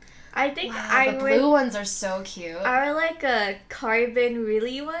 I think the blue ones are so cute. I would like a carbon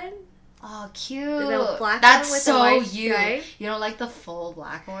really one. Oh, cute. The black That's one with so the white you. stripe. You don't like the full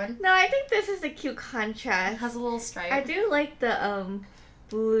black one? No, I think this is a cute contrast. It has a little stripe. I do like the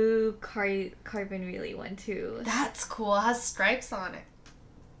blue carbon really one too. That's cool. It has stripes on it.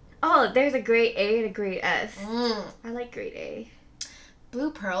 Oh, there's a grade A and a grade S. I like grade A.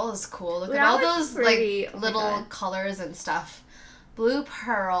 Blue pearl is cool. Look at all those little colors and stuff. Blue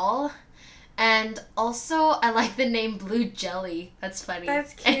pearl. And also, I like the name Blue Jelly. That's funny.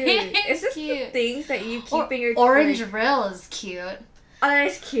 That's cute. Is this the things that you keep in your... Orange Rill is cute. Oh,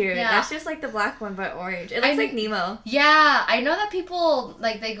 that's cute. Yeah. That's just like the black one, but orange. It looks like Nemo. Yeah, I know that people,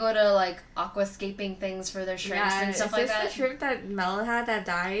 like, they go to, like, aquascaping things for their shrimps and stuff like that. Is this the shrimp that Mel had that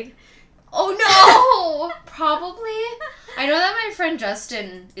died? Oh, no! Probably. I know that my friend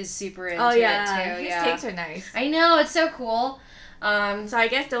Justin is super into it, too. His takes are nice. I know, it's so cool. So I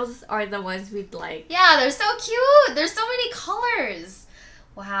guess those are the ones we'd like. Yeah, they're so cute. There's so many colors.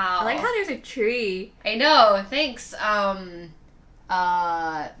 Wow. I like how there's a tree. I know. Thanks.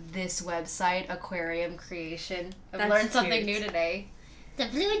 This website, Aquarium Creation. I've learned something new today. The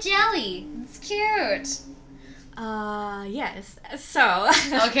blue jelly. It's cute. Yes. So.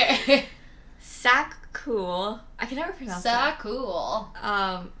 Okay. Cool. I can never pronounce that. Cool.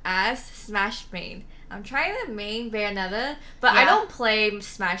 As Smash main. I'm trying to main Bayonetta, but Yeah. I don't play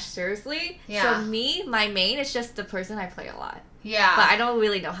Smash seriously. Yeah. So my main is just the person I play a lot. Yeah. But I don't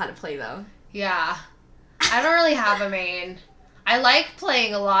really know how to play them. Yeah. I don't really have a main. I like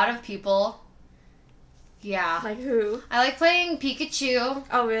playing a lot of people. Yeah. Like who? I like playing Pikachu.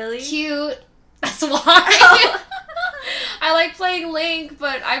 Oh, really? Cute. That's why. I like playing Link,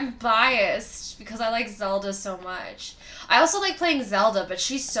 but I'm biased because I like Zelda so much. I also like playing Zelda, but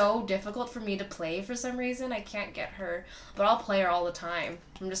she's so difficult for me to play for some reason. I can't get her, but I'll play her all the time.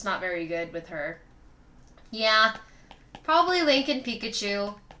 I'm just not very good with her. Yeah. Probably Link and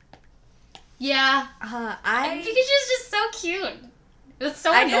Pikachu. Yeah. And Pikachu's just so cute. It's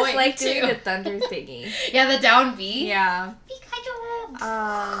so annoying. I just like too. doing the thunder thingy. Yeah, the down B. Yeah. Pikachu.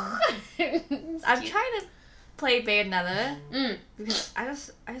 I'm trying to play Bayonetta because I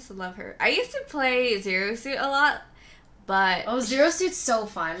just love her. I used to play Zero Suit a lot, but Zero Suit's so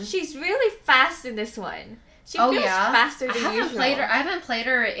fun. she's really fast in this one. She feels faster than usual. I haven't played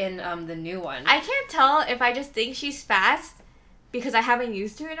her in the new one. I can't tell if I just think she's fast because I haven't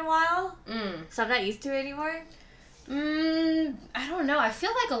used her in a while, so I'm not used to her anymore. I don't know. I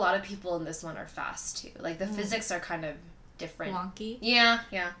feel like a lot of people in this one are fast too. Like the physics are kind of different. Wonky. Yeah.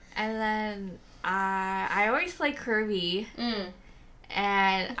 And then I always play Kirby.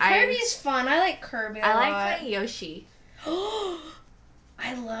 And Kirby's fun. I like Kirby a lot. I like playing Yoshi.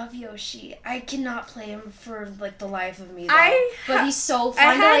 I love Yoshi. I cannot play him for like the life of me though. But he's so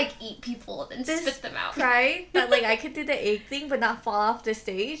fun to like eat people and spit them out. Pride that like I could do the egg thing but not fall off the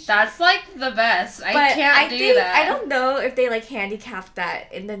stage. That's like the best. I can't do that. I don't know if they like handicapped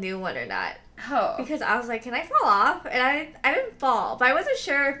that in the new one or not. Oh. Because I was like, can I fall off? And I didn't fall, but I wasn't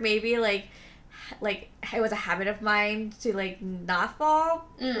sure if maybe like it was a habit of mine to like not fall.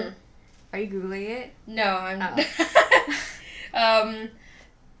 Are you Googling it? No, I'm not.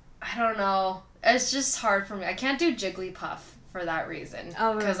 I don't know. It's just hard for me. I can't do Jigglypuff for that reason.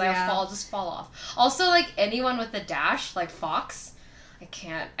 Oh, because I'll just fall off. Also, like anyone with a dash, like Fox, I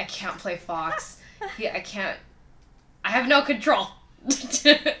can't play Fox. I can't. I have no control. That's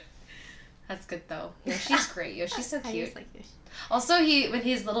good though. Yoshi's great. Yoshi's so cute. I just like Yoshi. Also, with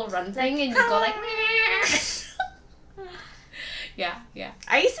his little run thing, and you go like. Yeah.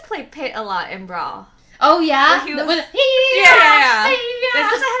 I used to play Pit a lot in Brawl. Oh yeah. Yeah. Yeah. That's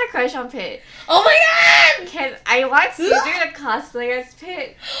because I had a crush on Pit. Oh my god! I want Caesar to cosplay as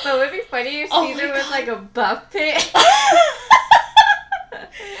Pit, but it would be funny if Caesar was like a buff Pit.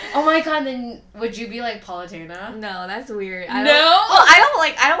 Oh my god! Then would you be like Palutena? No, that's weird. No. I don't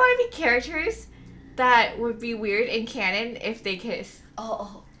want to be characters that would be weird in canon if they kiss.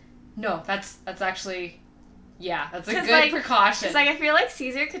 Oh. No, that's actually. Yeah, that's a good like, precaution. It's like I feel like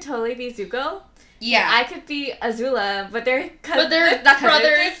Caesar could totally be Zuko. Yeah. I could be Azula, but they're not brothers.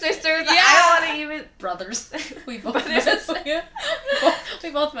 They're sisters. Yeah. I don't want to even brothers. We both messed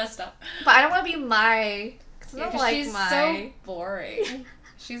up. But I don't want to be Mai. Yeah, she's so boring.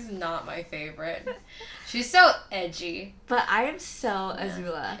 She's not my favorite. She's so edgy. But I am so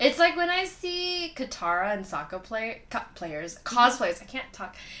Azula. It's like when I see Katara and Sokka cosplayers, I can't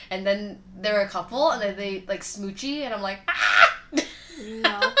talk, and then they're a couple, and then they like smoochy, and I'm like, ah!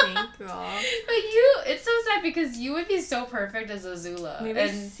 No, thank you. But it's so sad because you would be so perfect as Azula, Maybe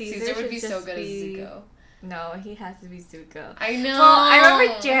and Caesar would be so good as Zuko. No, he has to be Zuko. I know. Well, I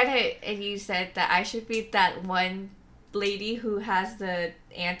remember Janet and you said that I should be that one lady who has the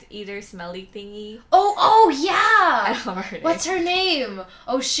anteater smelly thingy. Oh yeah! I don't remember her name. What's her name?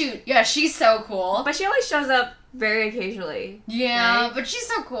 Oh shoot. Yeah, she's so cool. But she only shows up very occasionally. Yeah, right? But she's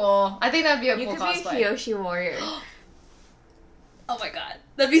so cool. I think that'd be a cool cosplay. You could be a Kyoshi warrior. Oh my god.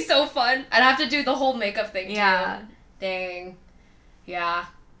 That'd be so fun. I'd have to do the whole makeup thing too. Yeah. Dang. Yeah.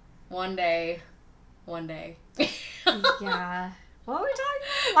 One day. Yeah. What were we talking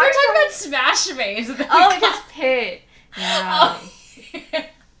about? We're talking about Smash Maze. Oh, it's Pit. Yeah. Oh.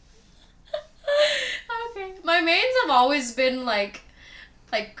 Okay. My mains have always been like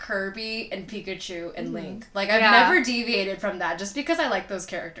Kirby and Pikachu and Link. Like I've never deviated from that just because I like those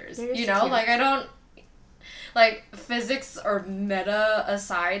characters. You know, cute. like I don't like physics or meta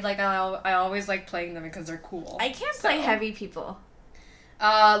aside, like I always like playing them because they're cool. I can't play heavy people.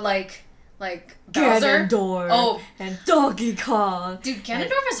 Like Like Bowser. Ganondorf. And Donkey Kong. Dude,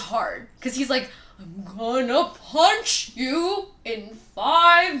 Ganondorf is hard because he's like, I'm gonna punch you in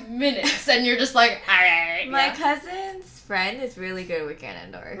 5 minutes, and you're just like, alright. My cousin's friend is really good with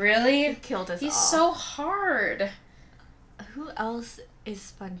Ganondorf. Really? He killed us He's all. so hard. Who else is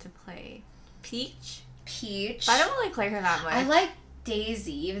fun to play? Peach? Peach. But I don't really play her that much. I like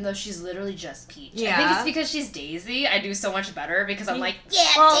Daisy, even though she's literally just Peach. Yeah. I think it's because she's Daisy. I do so much better because I'm like, yeah,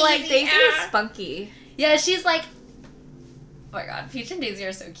 well, Daisy. like Daisy is spunky. Yeah, she's like, oh my god, Peach and Daisy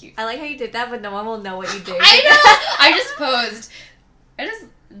are so cute. I like how you did that, but no one will know what you did. I know. I just posed.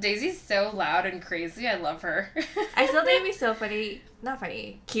 Daisy's so loud and crazy. I love her. I still think it'd be so funny, not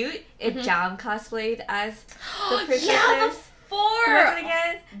funny, cute if Jam cosplayed as the princesses. Yeah, the Who was it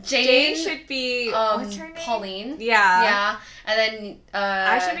again? Jane should be what's her name? Pauline. Yeah. Yeah. And then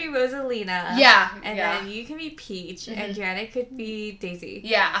I should be Rosalina. Yeah. And then you can be Peach and Janet could be Daisy.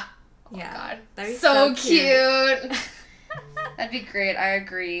 Yeah. Oh yeah. God. That'd be so cute. That'd be great. I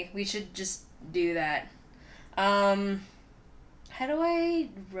agree. We should just do that. How do I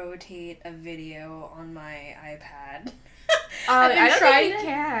rotate a video on my iPad? I don't think you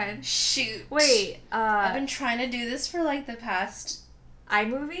can. Shoot. Wait, I've been trying to do this for like the past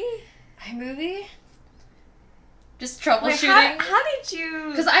iMovie? Just troubleshooting. Wait, how did you?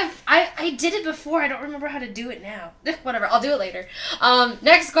 Because I did it before. I don't remember how to do it now. Whatever. I'll do it later.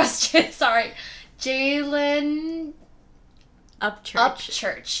 Next question. Sorry. Jalen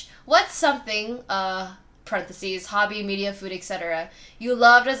Upchurch. What's something, parentheses, hobby, media, food, etc., you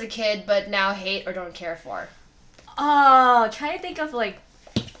loved as a kid but now hate or don't care for? Oh, trying to think of like,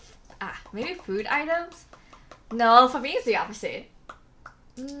 maybe food items? No, for me it's the opposite.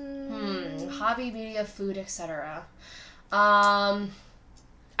 Hobby, media, food, etc. I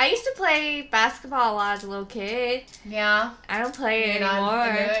used to play basketball a lot as a little kid. Yeah. I don't play it anymore.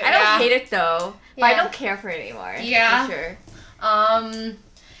 I don't hate it though, but I Yeah. don't care for it anymore. Yeah. For sure.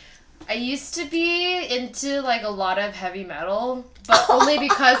 I used to be into like a lot of heavy metal, but only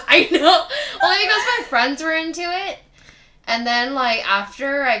because only because my friends were into it. And then like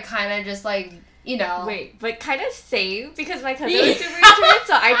after I kind of just like, you know. Wait, but kind of same because my cousin was super into it,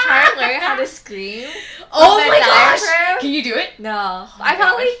 so I tried to learn how to scream. Oh my gosh! Can you do it? No. Oh I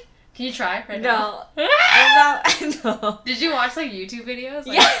probably... Can you try right now? No. I'm not... No. Did you watch like YouTube videos?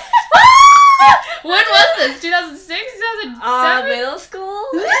 Like, Yeah. When was this? 2006? 2007? Middle school?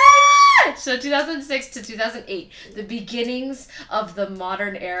 So 2006 to 2008, the beginnings of the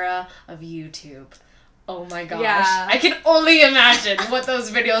modern era of YouTube. Oh my gosh. Yeah. I can only imagine what those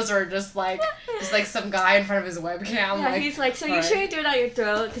videos were just like some guy in front of his webcam. Yeah, like, he's like, so you right. shouldn't do it on your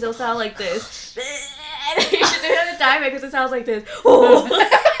throat because it'll sound like this. And you should do it on the diamond because it sounds like this.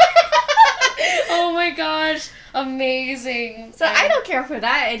 Oh my gosh. Amazing. So I don't care for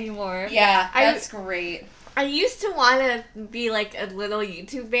that anymore. Yeah, that's great. I used to want to be like a little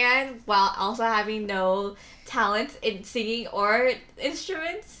YouTube band while also having no talent in singing or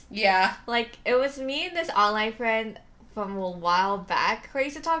instruments. Yeah. Like, it was me and this online friend from a while back who I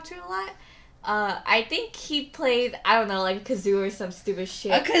used to talk to a lot. I think he played, I don't know, like a kazoo or some stupid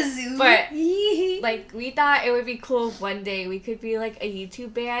shit. A kazoo? But, like, we thought it would be cool if one day we could be, like, a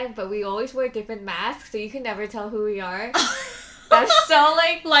YouTube band, but we always wear different masks, so you can never tell who we are. That's so,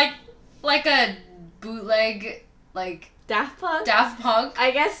 like a bootleg, like... Daft Punk? Daft Punk?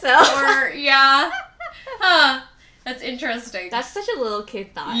 I guess so. Or, yeah. Huh. That's interesting. That's such a little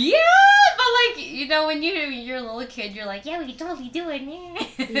kid thought. Yeah, but like, you know, when you're a little kid, you're like, yeah, we totally do it.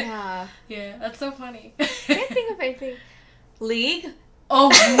 Yeah. Yeah, that's so funny. I can't think of anything. League? Oh,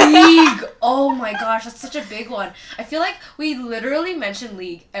 League! Oh my gosh, that's such a big one. I feel like we literally mention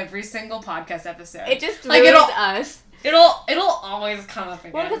League every single podcast episode. It just like ruined us. It'll always come up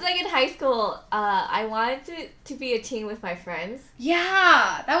again. Well, because like in high school, I wanted to be a team with my friends.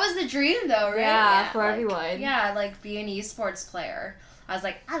 Yeah, that was the dream though, right? Yeah, for everyone. Yeah, like be an esports player. I was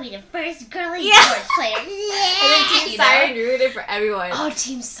like, I'll be the first girly Yeah. esports player. Yeah! And then Team Siren ruined it for everyone. Oh,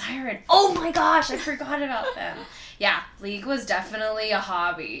 Team Siren. Oh my gosh, I forgot about them. Yeah, League was definitely a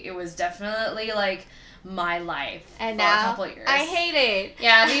hobby. It was definitely like my life and for now a couple years. I hate it.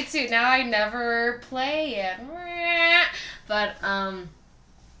 Yeah, me too. Now I never play it. But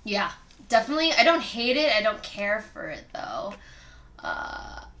yeah, definitely. I don't hate it. I don't care for it though.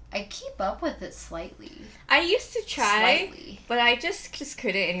 I keep up with it slightly. I used to try, Slightly. but I just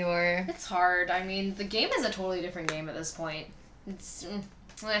couldn't anymore. It's hard. I mean, the game is a totally different game at this point. It's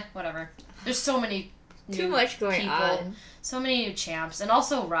whatever. There's so many Too new much going people, on. so many new champs, and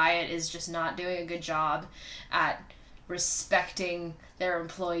also Riot is just not doing a good job at respecting their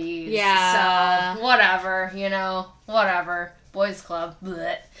employees. Yeah. So whatever, whatever. Boys Club.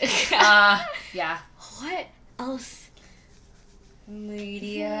 Blech. Yeah. What else?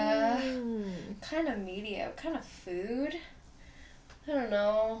 Media. Kind of media. Kind of food. I don't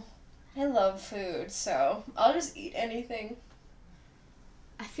know. I love food, so I'll just eat anything.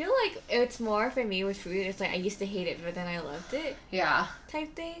 I feel like it's more for me with food. It's like I used to hate it, but then I loved it. Yeah.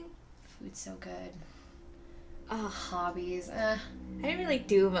 Type thing. Food's so good. Oh, Hobbies. I didn't really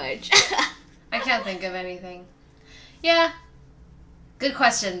do much. I can't think of anything. Yeah. Good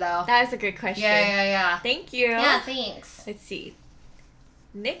question, though. That is a good question. Yeah. Thank you. Yeah, thanks. Let's see.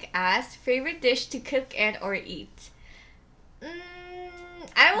 Nick asked, favorite dish to cook and or eat?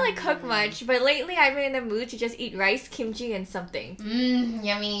 I don't really cook much, but lately I've been in the mood to just eat rice, kimchi, and something.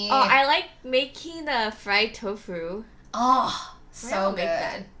 Yummy. Oh, I like making the fried tofu. Oh, so Make good.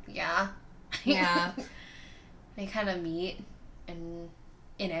 that. Yeah. Yeah. Any kind of meat in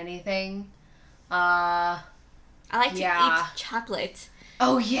anything. I like to eat chocolate.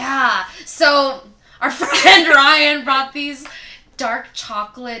 Oh, yeah. So, our friend Ryan brought these dark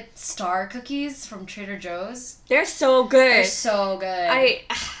chocolate star cookies from Trader Joe's. They're so good. They're so good.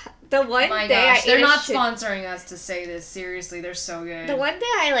 The one My day gosh, I they're ate not sponsoring us to say this. Seriously, they're so good. The one day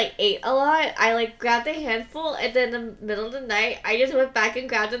I ate a lot. I grabbed a handful, and then in the middle of the night, I just went back and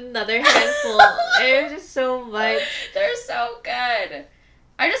grabbed another handful. And it was just so much. They're so good.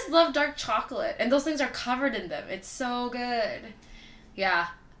 I just love dark chocolate, and those things are covered in them. It's so good. Yeah,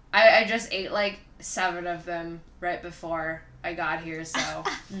 I just ate 7 of them right before I got here, so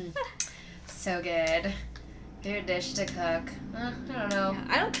so good. Favorite dish to cook? I don't know. Yeah,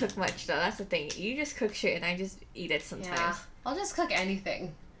 I don't cook much though. That's the thing. You just cook shit, and I just eat it sometimes. Yeah, I'll just cook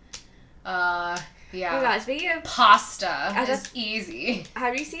anything. Yeah. Oh my god, speaking of Pasta is easy.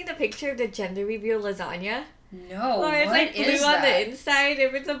 Have you seen the picture of the gender reveal lasagna? No. Where it's what blue is on that? the inside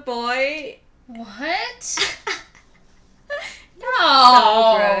if it's a boy. What? No.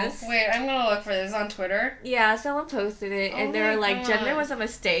 So gross. Wait, I'm gonna look for this on Twitter. Yeah, someone posted it, and they were like, gender was a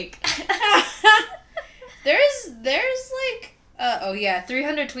mistake. There's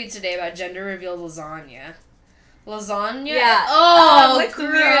 300 tweets today about gender reveal lasagna. Lasagna? Yeah. Oh, looks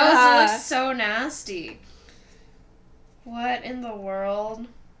gross. weird, It looks so nasty. What in the world?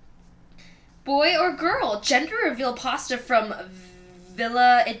 Boy or girl? Gender reveal pasta from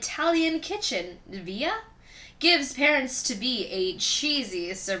Villa Italian Kitchen. Via? Gives parents-to-be a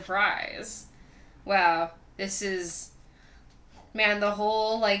cheesy surprise. Wow. This is... Man, the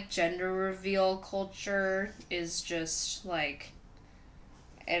whole, gender reveal culture is just, I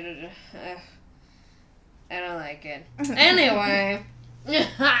don't like it. Anyway.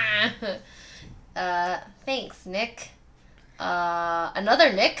 Thanks, Nick.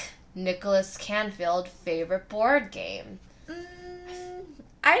 Another Nick. Nicholas Canfield, favorite board game.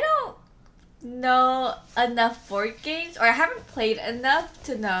 I don't know enough board games, or I haven't played enough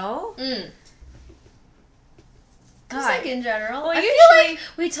to know. Just in general. Well, I usually feel like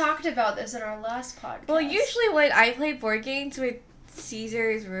we talked about this in our last podcast. Well, usually when I play board games with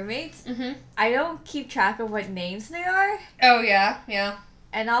Caesar's roommates, I don't keep track of what names they are. Oh, yeah.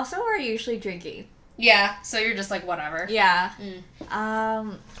 And also we're usually drinking. Yeah, so you're just whatever. Yeah.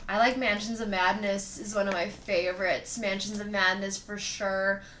 I like Mansions of Madness is one of my favorites. Mansions of Madness for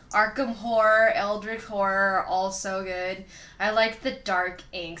sure. Arkham Horror, Eldritch Horror, all so good. I like the dark,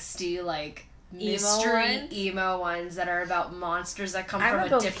 angsty, mystery emo ones that are about monsters that come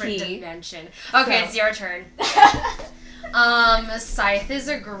from a different dimension. Okay, It's your turn. Scythe is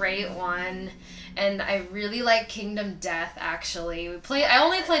a great one, and I really like Kingdom Death. Actually, I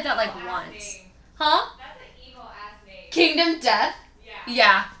only played that once. Huh? That's an emo ass name. Kingdom Death.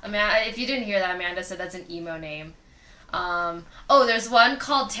 Yeah. Amanda. If you didn't hear that, Amanda said that's an emo name. There's one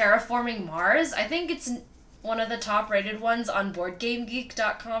called Terraforming Mars. I think it's one of the top-rated ones on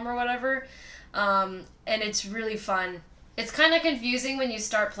BoardGameGeek.com or whatever. And it's really fun. It's kind of confusing when you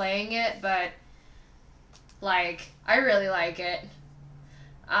start playing it, but, I really like it.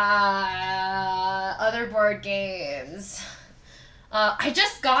 Other board games. I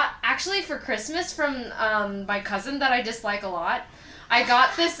just got, actually for Christmas from, my cousin that I dislike a lot, I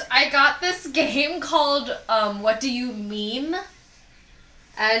got this game called, What Do You Meme?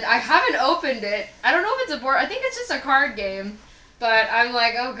 And I haven't opened it. I don't know if it's a board, I think it's just a card game. But I'm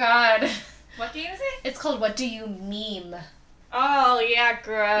like, oh god. What game is it? It's called What Do You Meme? Oh, yeah,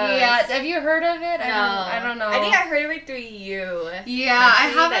 gross. Yeah, have you heard of it? No. I don't know. I think I heard of it through you. Yeah, I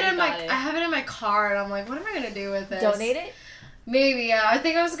have it in my car, and I'm like, what am I gonna do with this? Donate it? Maybe, yeah. I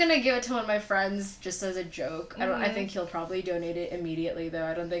think I was gonna give it to one of my friends just as a joke. I think he'll probably donate it immediately, though.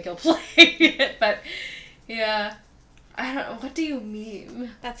 I don't think he'll play it, but yeah. I don't know. What do you meme?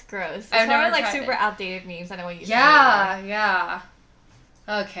 That's gross. It's I've more never like tried super it. outdated memes. I know what you Yeah.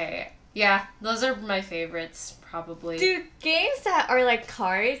 Okay. Yeah, those are my favorites, probably. Dude, games that are like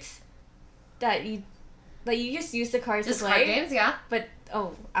cards that you just use the cards Just to play. card games, yeah. But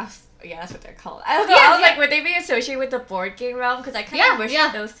yeah, that's what they're called. I don't know. Yeah, I was like, would they be associated with the board game realm? Because I kind of wish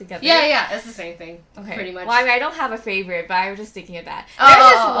those together. Yeah, it's the same thing. Okay. Pretty much. Well, I mean, I don't have a favorite, but I was just thinking of that. There's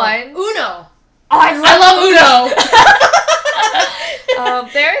this one. Uno. Oh, I love Uno.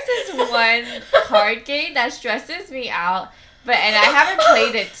 There's this one card game that stresses me out, and I haven't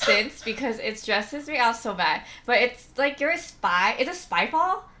played it since because it stresses me out so bad. But it's like you're a spy. It's a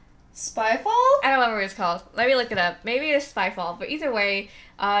Spyfall. Spyfall? I don't remember what it's called. Let me look it up. Maybe it's Spyfall. But either way,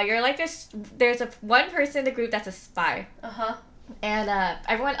 you're like this. There's one person in the group that's a spy. And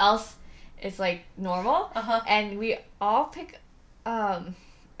everyone else is like normal. And we all pick a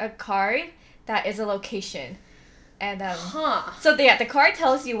card that is a location. And so the card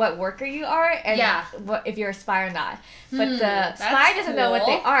tells you what worker you are and what if you're a spy or not. But the spy doesn't know what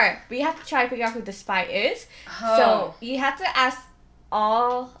they are. But you have to try to figure out who the spy is. So you have to ask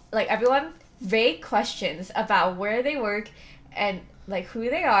everyone vague questions about where they work and like who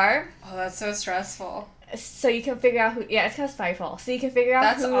they are. Oh, that's so stressful. So you can figure out who. Yeah, it's called Spyfall. So you can figure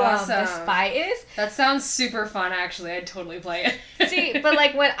out who the spy is. That sounds super fun. Actually, I'd totally play it. See, but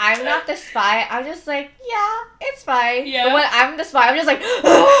like when I'm not the spy, I'm just like, yeah, it's fine. Yeah. But when I'm the spy, I'm just like,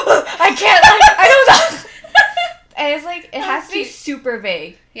 I can't. I don't know. And it's like it has to be super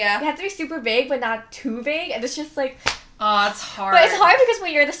vague. Yeah. It has to be super vague, but not too vague. And it's just like. Oh, it's hard. But it's hard because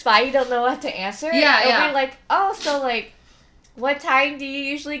when you're the spy, you don't know what to answer. Yeah, It'll be like, oh, so like, what time do you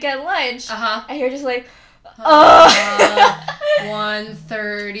usually get lunch? And you're just like,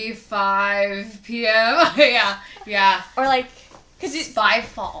 1:35 p.m. yeah. Or like, cause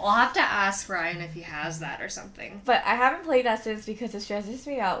Spyfall. I'll have to ask Ryan if he has that or something. But I haven't played that since because it stresses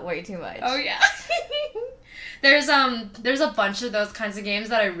me out way too much. Oh yeah. There's a bunch of those kinds of games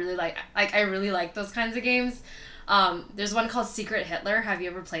that I really like. Like I really like those kinds of games. There's one called Secret Hitler. Have you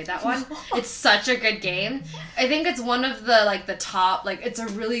ever played that one? It's such a good game. I think it's one of the top, it's a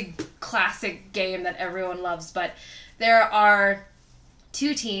really classic game that everyone loves, but there are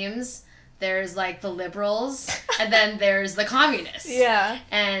two teams. There's the liberals and then there's the communists. Yeah.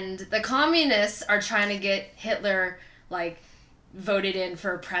 And the communists are trying to get Hitler voted in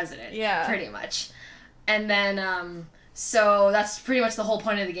for president. Yeah. Pretty much. And then so that's pretty much the whole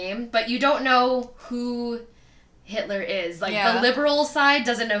point of the game, but you don't know who Hitler is. The liberal side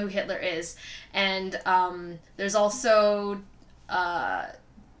doesn't know who Hitler is. And there's also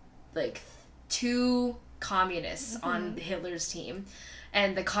two communists on Hitler's team.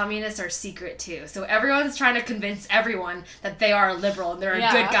 And the communists are secret too. So everyone's trying to convince everyone that they are a liberal and they're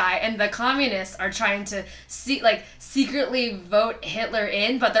a good guy. And the communists are trying to secretly vote Hitler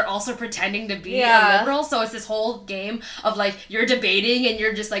in, but they're also pretending to be a liberal. So it's this whole game of you're debating and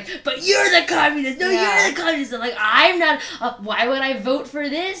you're just but you're the communist. No, you're the communist. And I'm not. Why would I vote for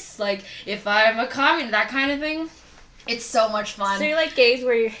this? If I'm a communist, that kind of thing. It's so much fun. So you like games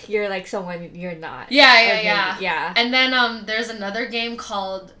where you're someone you're not. Yeah. And then there's another game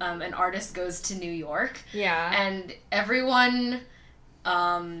called An Artist Goes to New York. Yeah. And everyone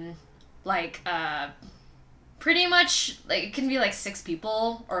pretty much it can be 6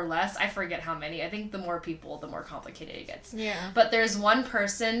 people or less. I forget how many. I think the more people, the more complicated it gets. Yeah. But there's one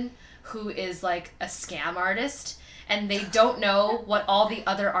person who is a scam artist. And they don't know what all the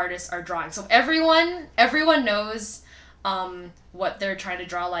other artists are drawing. So everyone knows what they're trying to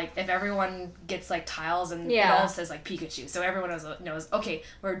draw. If everyone gets tiles and it all says Pikachu, so everyone knows okay,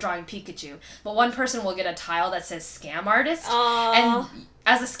 we're drawing Pikachu. But one person will get a tile that says scam artist. And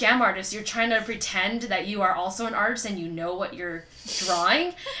as a scam artist, you're trying to pretend that you are also an artist and you know what you're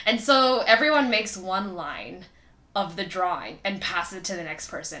drawing. And so everyone makes one line of the drawing and pass it to the next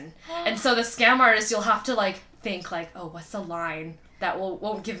person. And so the scam artist, you'll have to think oh, what's the line that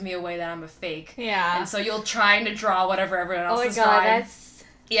won't give me away that I'm a fake. Yeah. And so you'll try to draw whatever everyone else is drawing. Oh my god, that's...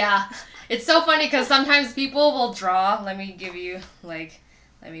 Yeah. It's so funny because sometimes people will draw, let me give you, let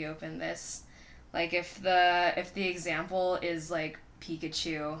me open this. If the example is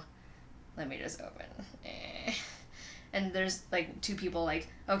Pikachu, let me just open. And there's 2 people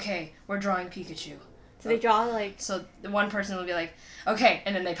okay, we're drawing Pikachu. So they draw So the one person will be okay,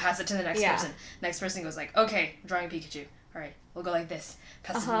 and then they pass it to the next person. Next person goes okay, drawing Pikachu. All right, we'll go like this.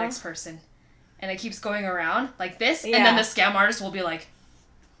 Pass it to the next person. And it keeps going around like this, and then the scam artist will be and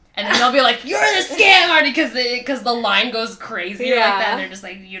then they'll be you're the scam artist, because the line goes crazy like that, and they're just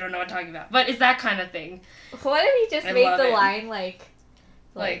you don't know what I'm talking about. But it's that kind of thing. What if you just made the line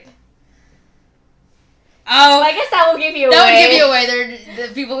Oh, I guess that will give you away. That would give you away.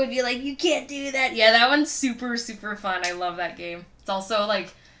 The people would be like, you can't do that. Yeah, that one's super, super fun. I love that game. It's also,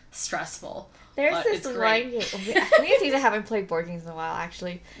 like, stressful. There's this one game. Me and Caesar haven't played board games in a while,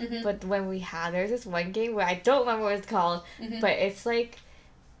 actually. Mm-hmm. But when we had, there's this one game where I don't remember what it's called, but it's like,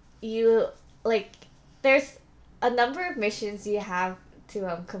 there's a number of missions you have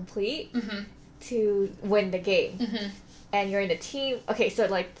to complete to win the game. And you're in a team. Okay, so,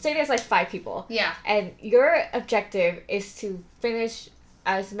 like, say there's, like, 5 people. Yeah. And your objective is to finish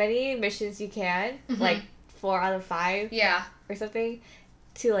as many missions you can, like, 4 out of 5. Yeah. Or something,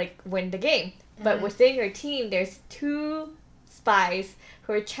 to, like, win the game. But within your team, there's 2 spies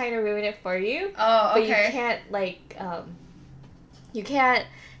who are trying to ruin it for you. Oh, okay. But you can't, like, you can't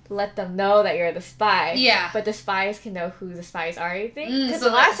let them know that you're the spy. Yeah. But the spies can know who the spies are, I think. So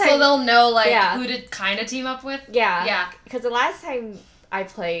they'll know, like, who to kind of team up with? Yeah. Yeah. Because the last time I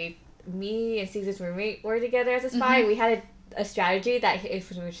played, me and Caesar's roommate were together as a spy. We had a strategy that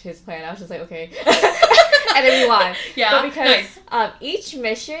was his plan. I was just like, okay. And then we won. Yeah, but because each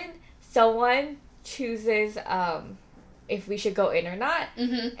mission, someone chooses if we should go in or not.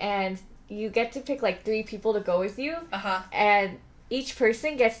 And you get to pick, like, 3 people to go with you. And each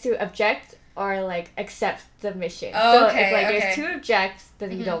person gets to object or, like, accept the mission. Oh, so okay, if, like, there's 2 objects,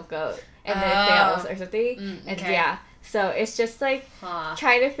 then you don't go. And then it fails or something. And yeah. So it's just, like,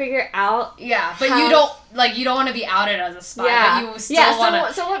 trying to figure out. Yeah, but you don't want to be outed as a spy. Yeah. But you still want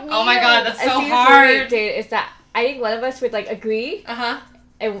to. So what me oh my god, that's so hard. Did is that I think one of us would, like, agree.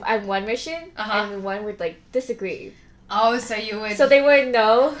 And one mission. And one would, like, disagree. Oh, so you would. So they wouldn't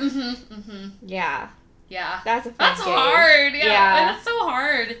know. Yeah. Yeah. That's a fun game. Hard. Yeah. That's so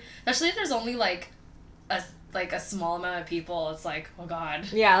hard. Especially if there's only, like a small amount of people. It's like, oh god.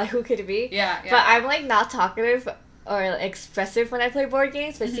 Yeah, like, who could it be? Yeah. But I'm, like, not talkative or, like, expressive when I play board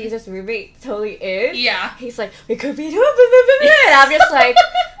games, but Caesar's roommate totally is. Yeah. He's like, we could be doing and I'm just like,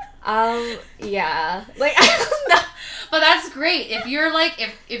 yeah. Like, I don't know. But that's great. If you're, like,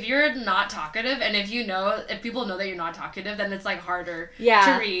 if you're not talkative, and if people know that you're not talkative, then it's, like, harder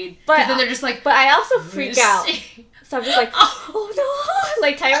to read. But then they're just like... But I also freak out. So I'm just like, oh no!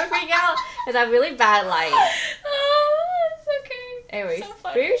 Like, Tyler would freak out, because I'm really bad at light. Oh, it's okay. Anyways, so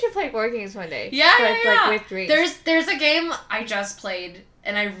maybe we should play board games one day. Yeah, Like, with drinks. There's a game I just played,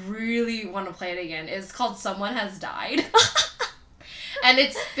 and I really want to play it again. It's called Someone Has Died. And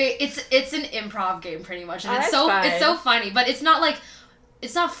it's an improv game pretty much, and it's so funny, but it's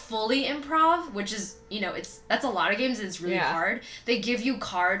not fully improv, which is, that's a lot of games and it's really hard. They give you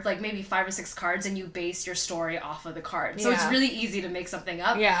cards, like maybe 5 or 6 cards, and you base your story off of the cards. So it's really easy to make something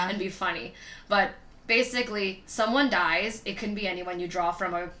up and be funny. But basically, someone dies. It can be anyone you draw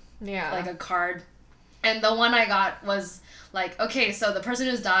from a card. And the one I got was like, okay, so the person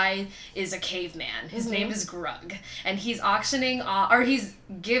who's died is a caveman. His name is Grug. And he's auctioning, or he's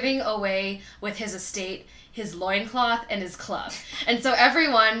giving away with his estate his loincloth and his club. And so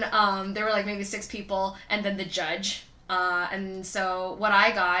everyone, there were like maybe 6 people, and then the judge. And so what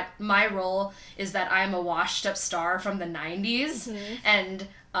I got, my role is that I'm a washed up star from the 90s. And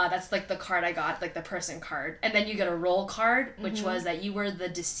that's like the card I got, like the person card. And then you get a role card, which was that you were the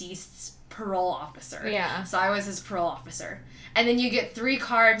deceased's parole officer. Yeah. So I was his parole officer. And then you get 3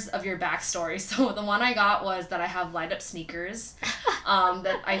 cards of your backstory. So the one I got was that I have light up sneakers.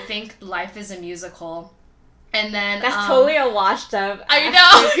 That I think life is a musical. And then that's totally a washed up. I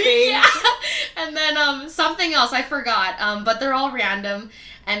know. Yeah. And then something else I forgot. But they're all random.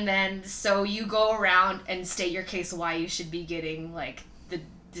 And then so you go around and state your case why you should be getting like the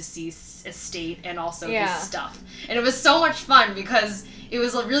deceased estate and also his stuff. And it was so much fun because it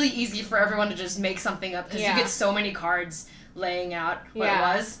was really easy for everyone to just make something up because you get so many cards laying out what it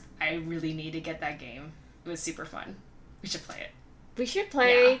was. I really need to get that game. It was super fun. We should play it. We should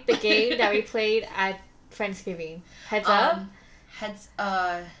play the game that we played at Friendsgiving. Heads Up?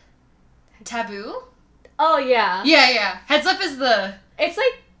 Taboo? Oh, yeah. Yeah. Heads Up is the... It's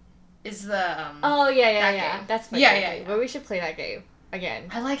like... Is the... Oh, yeah. Game. That's my game. But we should play that game again.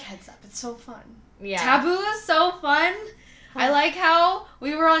 I like Heads Up. It's so fun. Yeah. Taboo is so fun. I like how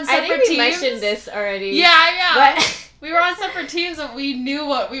we were on separate teams. I think we mentioned this already. Yeah. But we were on separate teams and we knew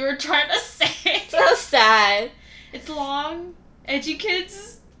what we were trying to say. So sad. It's long, edgy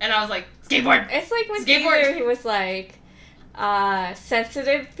kids. And I was like, skateboard. It's like when skateboard. He was like,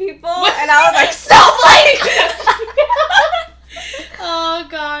 sensitive people. And I was like, snowflake! Oh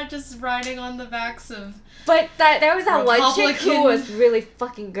god, just riding on the backs of... But there was that one chick Republican... who was really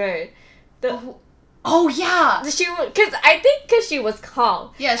fucking good. Oh, yeah! Because she was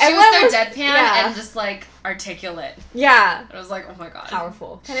calm. Yeah, she was so deadpan and just, like, articulate. Yeah. And I was like, oh my god.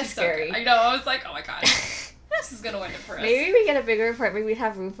 Powerful. Kind of scary. So I know, I was like, oh my god. This is gonna win it for us. Maybe we get a bigger apartment, we'd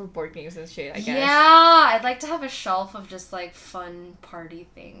have room for board games and shit, I guess. Yeah, I'd like to have a shelf of just, like, fun party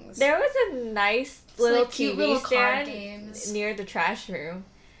things. There was a nice little TV little stand games. near the trash room.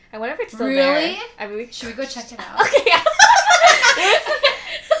 I wonder if it's still there. Really? Should we go check it out? Okay, yeah.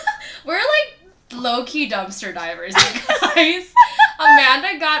 We're, like, low-key dumpster divers, you guys.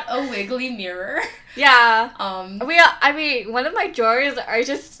 Amanda got a wiggly mirror. Yeah. One of my drawers are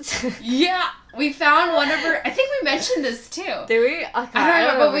just... Yeah. We found one of her... I think we mentioned this, too. Did we? Okay, I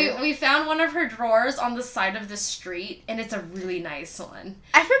don't know, but we found one of her drawers on the side of the street, and it's a really nice one.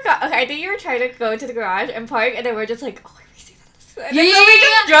 I forgot. Okay, I think you were trying to go into the garage and park, and then we're just like, oh, let me see this. And then we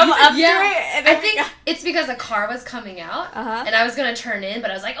just drove up to it. And I think it's because a car was coming out, and I was going to turn in, but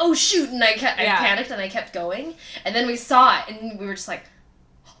I was like, oh, shoot, and I panicked, and I kept going, and then we saw it, and we were just like,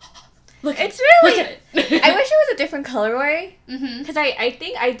 look at it. I wish it was a different colorway. Because I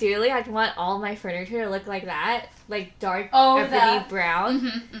think ideally I'd want all my furniture to look like that. Like dark, ebony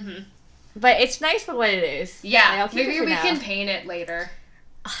brown. But it's nice for what it is. Yeah. Like, maybe we can paint it later.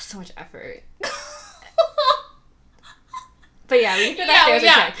 Oh, so much effort. But yeah, we can go downstairs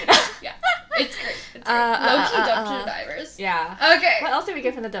and check. Yeah. It's great. It's great. Low-key dumpster divers. Yeah. Okay. What else did we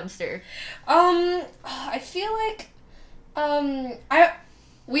get from the dumpster? I feel like,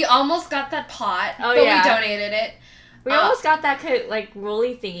 we almost got that pot, but we donated it. We almost got that,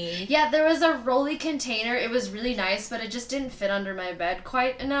 rolly thingy. Yeah, there was a rolly container. It was really nice, but it just didn't fit under my bed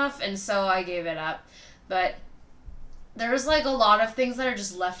quite enough, and so I gave it up. But there's, like, a lot of things that are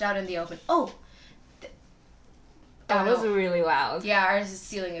just left out in the open. Oh! That was really loud. Yeah, our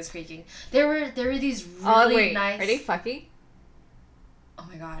ceiling is creaking. There were these really nice... Are they fucking? Oh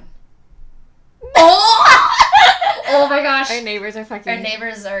my god. Oh! Oh my gosh. Our neighbors are fucking. Our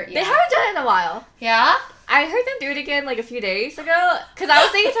neighbors are... Yeah. They haven't done it in a while. Yeah? I heard them do it again, like, a few days ago. Because I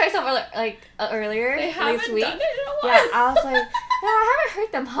was thinking to myself, earlier they haven't this week. Done it in a while. Yeah, I was like, no, I haven't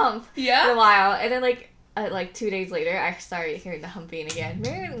heard them hump in a while. And then, 2 days later, I started hearing the humping again.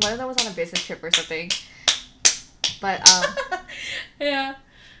 Maybe one of them was on a business trip or something. But, Yeah.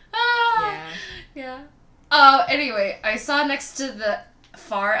 Yeah. Anyway, I saw next to the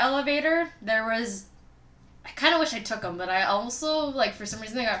far elevator, there was... I kind of wish I took them, but I also, for some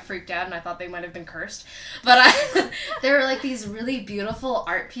reason I got freaked out and I thought they might have been cursed. But there were, these really beautiful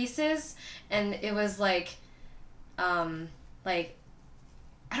art pieces, and it was, I don't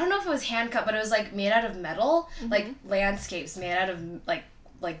know if it was hand cut, but it was, made out of metal, landscapes made out of,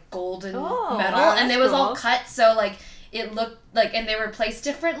 golden metal, and it was all cut, so, it looked and they were placed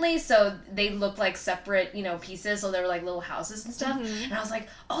differently, so they looked like separate, pieces, so they were like little houses and stuff. And I was like,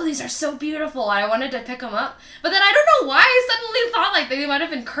 oh, these are so beautiful. I wanted to pick them up, but then I don't know why I suddenly thought they might have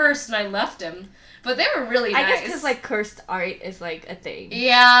been cursed, and I left them. But they were really nice. I guess because cursed art is a thing.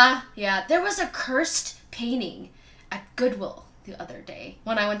 Yeah. There was a cursed painting at Goodwill the other day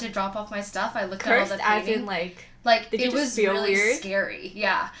when I went to drop off my stuff. I looked cursed at all the painting. As in it was really weird? Scary.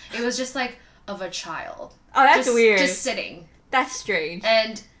 Yeah, it was just of a child. Oh, that's weird. Just sitting. That's strange.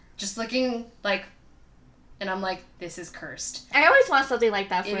 And just looking and I'm like, this is cursed. I always want something like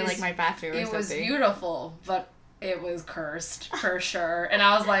that for my bathroom or something. It was beautiful, but it was cursed for sure. And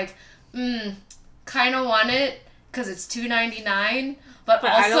I was like, kind of want it because it's $2.99, but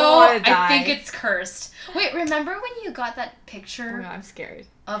also I think it's cursed. Wait, remember when you got that picture? Oh no, I'm scared.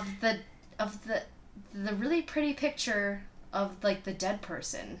 Of the really pretty picture of the dead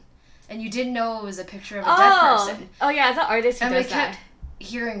person. And you didn't know it was a picture of a dead person. Oh, yeah, the artist who does that. And I kept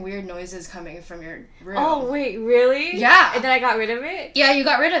hearing weird noises coming from your room. Oh, wait, really? Yeah. And then I got rid of it? Yeah, you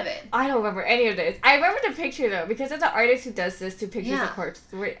got rid of it. I don't remember any of this. I remember the picture, though, because it's an artist who does this to pictures of corpses.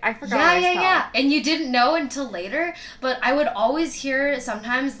 I forgot what it's called. Yeah. And you didn't know until later, but I would always hear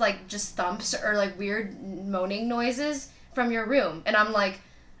sometimes, just thumps or, weird moaning noises from your room. And I'm like...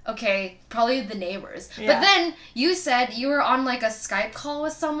 Okay, probably the neighbors. Yeah. But then you said you were on a Skype call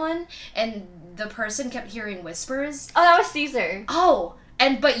with someone and the person kept hearing whispers. Oh, that was Caesar. Oh,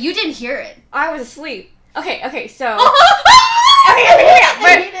 but you didn't hear it. I was asleep. Okay, so... I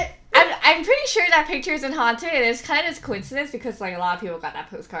hate it. I'm pretty sure that picture isn't haunted, and it's kind of a coincidence because a lot of people got that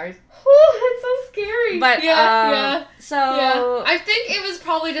postcard. Oh, that's so scary. But So I think it was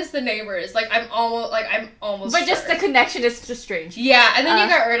probably just the neighbors. I'm almost. But just the connection is just strange. Yeah, and then you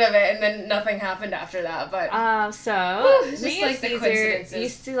got rid of it, and then nothing happened after that. But me and Caesar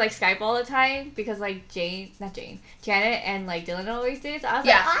used to Skype all the time because Janet and Dylan always did. So I was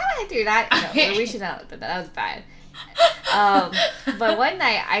I want to do that. No, we should not. That was bad. But one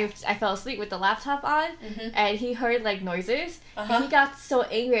night I fell asleep with the laptop on, and he heard like noises, and he got so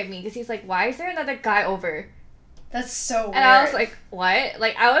angry at me because he's like, "Why is there another guy over?" That's so weird. And I was like, "What?"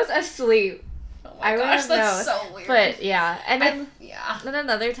 Like I was asleep. Oh my gosh, that's so weird. But yeah, and then then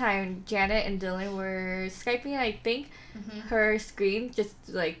another time, Janet and Dylan were Skyping, and I think her screen just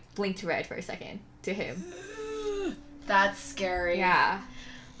like blinked red for a second to him. That's scary. Yeah.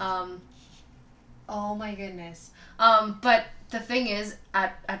 Oh my goodness. But the thing is,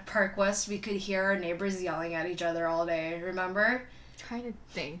 at Park West, we could hear our neighbors yelling at each other all day. Remember? Trying to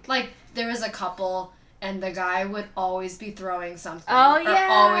think. Like there was a couple. And the guy would always be throwing something. Oh, or yeah.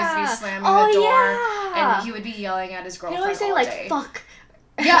 always be slamming the door. Yeah. And he would be yelling at his girlfriend He'd always say, all like, day. fuck.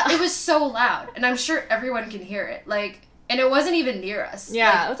 Yeah, it was so loud. And I'm sure everyone can hear it. Like, and it wasn't even near us. Yeah.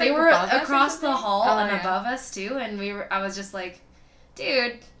 Like, it was, they like, were above across the hall and yeah. above us, too. And I was just like,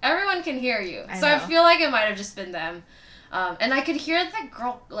 dude, everyone can hear you. I So I know. feel like it might have just been them. And I could hear the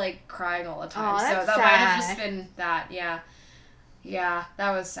girl, like, crying all the time. Oh, so that's that might have sad. just been that, yeah. Yeah,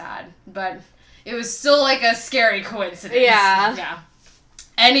 that was sad. But it was still, like, a scary coincidence. Yeah. Yeah.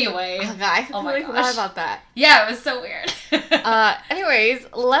 Anyway. Oh, God, I completely forgot about that. Yeah, it was so weird. Anyways,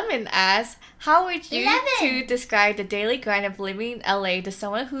 Lemon asks, how would you two describe the daily grind of living in LA to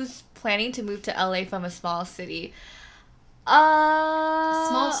someone who's planning to move to LA from a small city?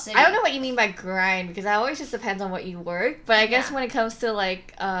 Small city. I don't know what you mean by grind, because that always just depends on what you work. But I guess when it comes to,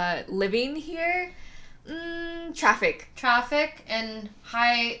 like, living here, traffic. Traffic and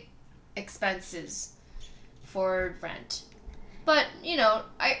high expenses for rent. But, you know,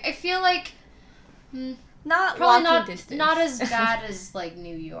 I feel like Not probably walking distance. not as bad as, like,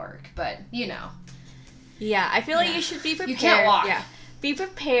 New York, but, you know. Yeah, I feel like you should be prepared. You can't walk. Yeah. Be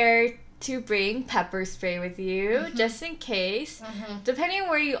prepared to bring pepper spray with you, just in case. Depending on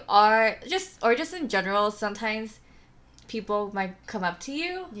where you are, just in general, sometimes people might come up to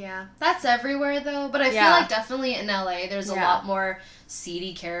you. Yeah. That's everywhere, though. But I feel like definitely in LA, there's a lot more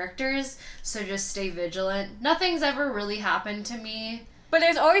seedy characters, so just stay vigilant. Nothing's ever really happened to me. But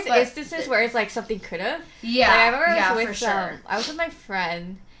there's always instances where it's like something could have. Yeah. Like, I remember I was with, for sure. I was with my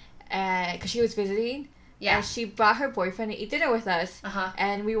friend, and because she was visiting. Yeah. And she brought her boyfriend to eat dinner with us.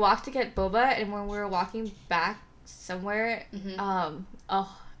 And we walked to get boba, and when we were walking back somewhere, I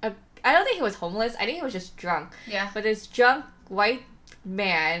don't think he was homeless. I think he was just drunk. Yeah. But this drunk white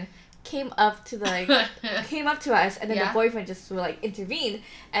man came up to us, and then the boyfriend just like intervened,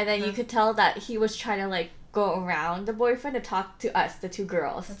 and then you could tell that he was trying to like go around the boyfriend to talk to us, the two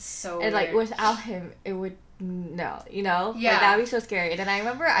girls. That's so and weird. like without him, it would you know? Yeah. Like, that would be so scary. And then I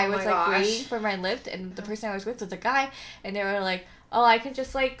remember I was like gosh. waiting for my lift, and the person I was with was a guy, and they were like, "Oh, I can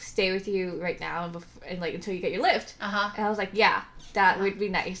just like stay with you right now and like until you get your lift." And I was like, "Yeah, that would be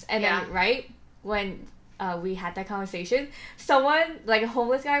nice." And then right when we had that conversation, someone like a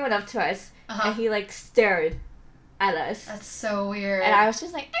homeless guy went up to us and he like stared at us. That's so weird. And I was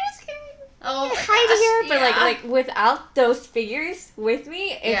just like, I'm scared. Oh my hide gosh, here, but like without those figures with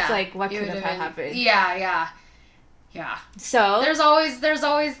me, it's like what could have happened. Yeah. So there's always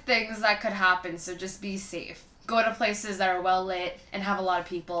things that could happen. So just be safe. Go to places that are well lit and have a lot of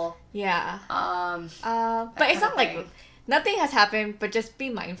people. Yeah. But it's not thing. like nothing has happened. But just be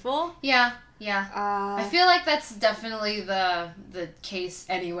mindful. Yeah. I feel like that's definitely the case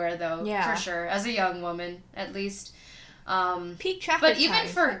anywhere though. Yeah. For sure. As a young woman, at least. Peak traffic. But even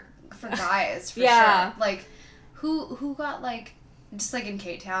for guys, for Yeah. sure. Like, who got like just like in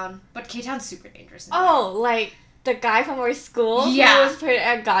K-Town, but K-Town's super dangerous. Oh, like the guy from our school. Yeah. Who was put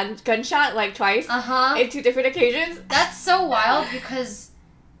a gunshot like twice. In 2 different occasions. That's so wild because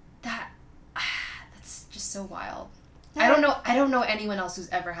that's just so wild. I don't know anyone else who's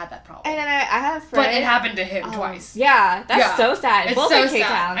ever had that problem. And then I have a friend. But it happened to him twice. Yeah, that's so sad. It's Both so in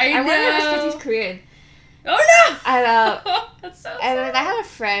K-Town. sad. I wonder if it's know. because he's Korean. Oh no! And that's so sad. and then I had a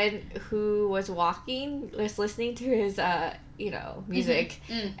friend who was listening to his music,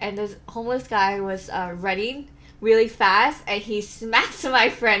 and this homeless guy was running really fast, and he smacked my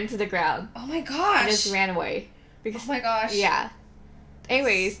friend to the ground. Oh my gosh! And just ran away. Oh my gosh! Yeah.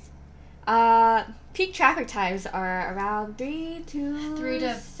 Anyways, peak traffic times are around 3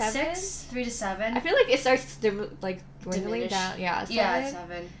 to 7. 3 to 7. I feel like it starts dwindling down. Yeah, 7. Yeah,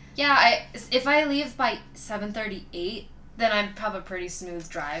 7. Yeah, if I leave by 7:38, then I have a pretty smooth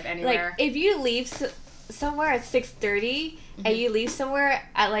drive anywhere. Like, if you leave somewhere at 6:30 and you leave somewhere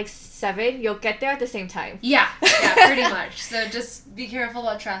at like 7, you'll get there at the same time. Yeah, pretty much. So just be careful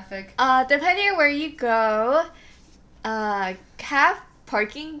about traffic. Depending on where you go, have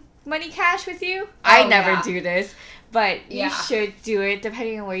parking money cash with you. I never do this. but you should do it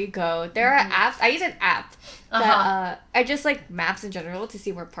depending on where you go. There are apps. I use an app that I just like maps in general to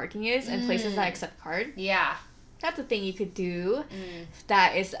see where parking is and places that accept card. Yeah. That's a thing you could do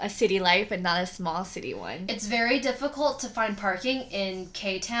that is a city life but not a small city one. It's very difficult to find parking in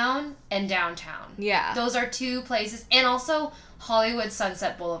K-Town and downtown. Yeah. Those are two places. And also Hollywood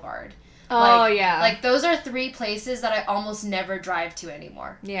Sunset Boulevard. Oh, yeah. Like, those are 3 places that I almost never drive to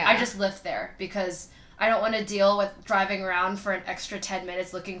anymore. Yeah. I just live there because I don't want to deal with driving around for an extra 10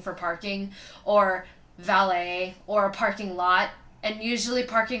 minutes looking for parking or valet or a parking lot. And usually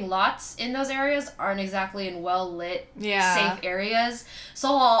parking lots in those areas aren't exactly in well-lit, safe areas. So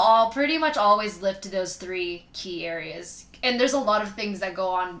I'll pretty much always live to those 3 key areas. And there's a lot of things that go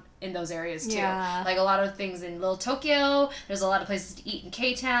on in those areas, too. Yeah. Like, a lot of things in Little Tokyo. There's a lot of places to eat in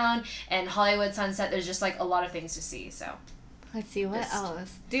K-Town. And Hollywood Sunset, there's just, like, a lot of things to see, so. Let's see, what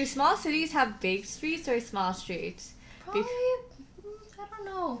else? Do small cities have big streets or small streets? Probably, I don't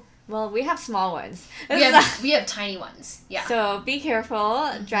know. Well, we have small ones. We have tiny ones. Yeah. So be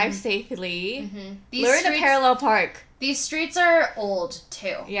careful. Drive safely. Learn to parallel park. These streets are old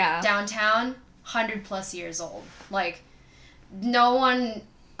too. Yeah. Downtown, 100+ years old. Like, no one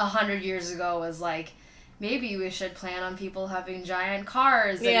 100 years ago was like, maybe we should plan on people having giant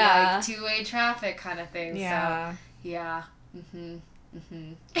cars and like 2-way traffic kind of thing. Yeah. So, yeah.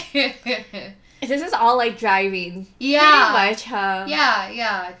 This is all like driving. Yeah. Pretty much.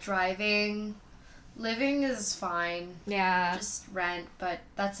 Yeah. Driving. Living is fine. Yeah. Just rent, but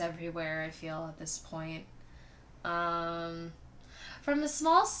that's everywhere, I feel, at this point. From a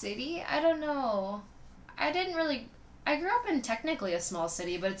small city, I don't know. I grew up in technically a small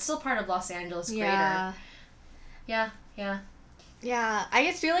city, but it's still part of Los Angeles greater. Yeah. Yeah, I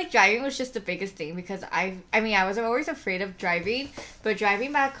just feel like driving was just the biggest thing because I was always afraid of driving, but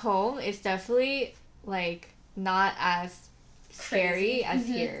driving back home is definitely, like, not as scary as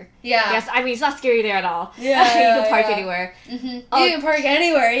here. Yeah. Yes, I mean, it's not scary there at all. Yeah. You can park anywhere. You can park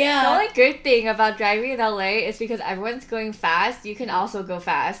anywhere, yeah. The only good thing about driving in LA is because everyone's going fast, you can also go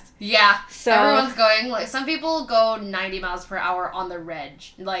fast. Yeah. So everyone's going, like, some people go 90 miles per hour on the reg.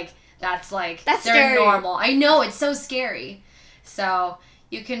 Like, that's they're scary. Normal. I know, it's so scary. So,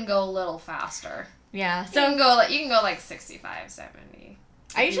 you can go a little faster. Yeah. So you can go like 65, 70.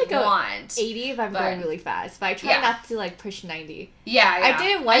 I usually go 80 if I'm going but, really fast, but I try not to like push 90. Yeah. I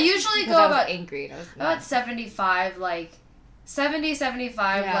didn't once I usually go I about was angry and I was about 75, like 70,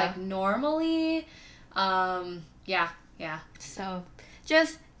 75 like normally. Yeah. So,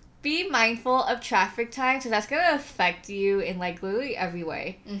 just be mindful of traffic time because that's going to affect you in like literally every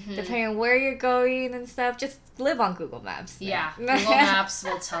way. Depending on where you're going and stuff, just live on Google Maps. Yeah, Google Maps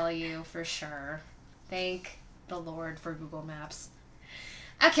will tell you for sure. Thank the Lord for Google Maps.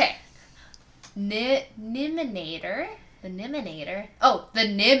 Okay. Niminator. The Niminator. Oh, the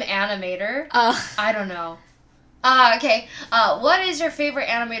Nim Animator. I don't know. Okay. What is your favorite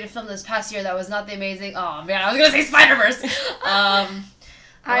animated film this past year that was not the amazing... Oh, man, I was going to say Spider-Verse.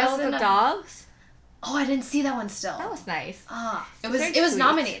 Isle of the Dogs? Oh, I didn't see that one still. That was nice. It was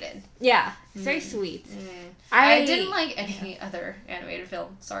nominated. Yeah, it's very sweet. I didn't like any other animated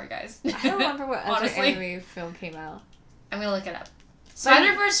film. Sorry, guys. I don't remember what other animated film came out. I'm gonna look it up.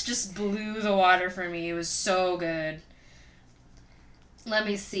 Spider-Verse just blew the water for me. It was so good. Let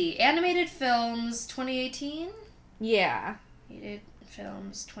me see. Animated films 2018? Yeah. Animated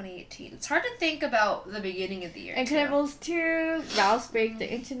films 2018. It's hard to think about the beginning of the year. Incredibles 2, Ralph's Break the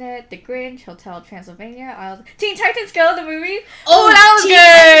Internet, The Grinch, Hotel Transylvania, Teen Titans Go, the movie. Oh, that was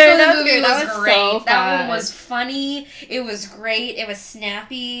good! That was movie good. was great. So that one was funny. It was great. It was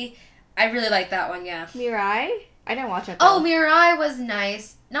snappy. I really liked that one, yeah. Mirai? I didn't watch it though. Oh, Mirai was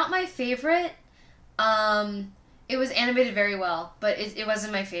nice. Not my favorite. It was animated very well, but it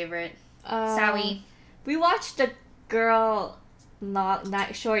wasn't my favorite. Sorry. We watched The Girl...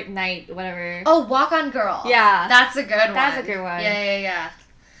 Short Night, whatever. Oh, Walk on Girl. Yeah. That's a good one. That's a good one. Yeah.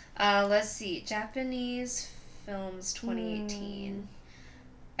 Let's see. Japanese films 2018.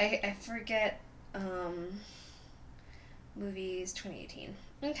 I forget movies 2018.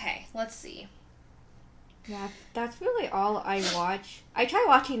 Okay, let's see. Yeah, that's really all I watch. I tried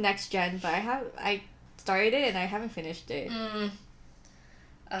watching Next Gen, but I started it and I haven't finished it.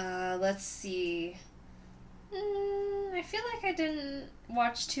 Let's see. I feel like I didn't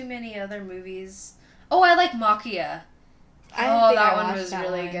watch too many other movies. Oh, I like Makia. That one was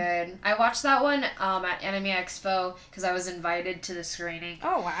really good. I watched that one at Anime Expo because I was invited to the screening.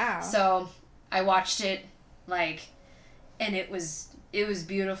 Oh, wow. So I watched it, and it was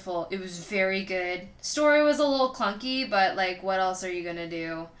beautiful. It was very good. Story was a little clunky, but, what else are you going to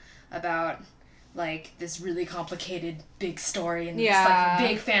do about like this really complicated big story and this like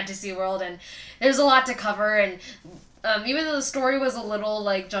big fantasy world, and there's a lot to cover, and even though the story was a little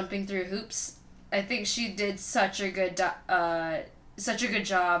like jumping through hoops, I think she did such a good job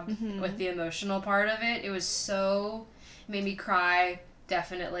with the emotional part of it. It made me cry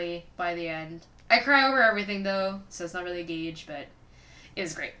definitely by the end. I cry over everything though, so it's not really a gauge, but it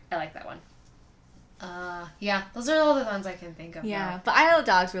was great. I like that one. Yeah, those are all the ones I can think of. Yeah, now. but Idle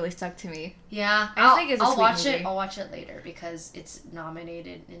Dogs really stuck to me. Yeah, I think it's a I'll sweet watch movie. it. I'll watch it later because it's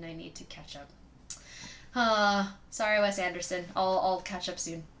nominated and I need to catch up. Sorry, Wes Anderson. I'll catch up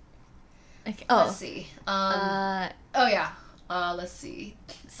soon. Okay. Let's see. Let's see.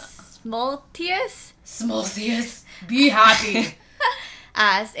 Smoltius Be happy.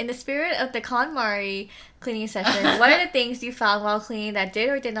 asks, in the spirit of the KonMari cleaning session, what are the things you found while cleaning that did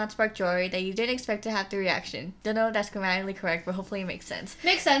or did not spark joy that you didn't expect to have the reaction? Don't know if that's grammatically correct, but hopefully it makes sense.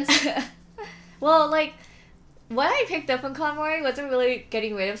 Makes sense. Well, like, what I picked up on KonMari wasn't really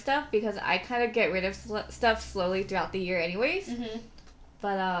getting rid of stuff because I kind of get rid of stuff slowly throughout the year anyways. Mm-hmm.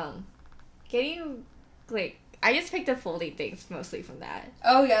 But, getting, like, I just picked up folding things mostly from that.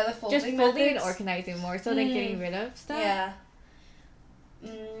 Oh, yeah, the folding just folding and organizing more so than getting rid of stuff. Yeah.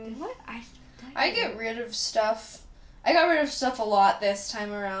 What? I get rid of stuff. I got rid of stuff a lot this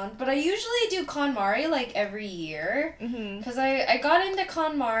time around, but I usually do KonMari, like, every year. Because I got into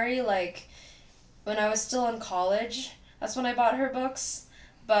KonMari, like, when I was still in college. That's when I bought her books.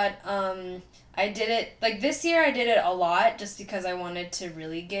 But, I did it, like, this year I did it a lot just because I wanted to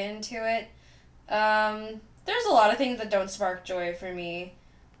really get into it. There's a lot of things that don't spark joy for me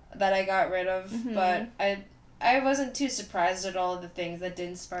that I got rid of, but I wasn't too surprised at all of the things that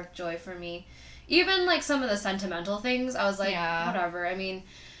didn't spark joy for me. Even, like, some of the sentimental things, I was like, whatever. I mean,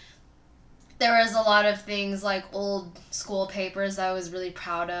 there was a lot of things, like, old school papers that I was really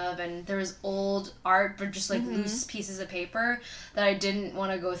proud of, and there was old art, but just, like, loose pieces of paper that I didn't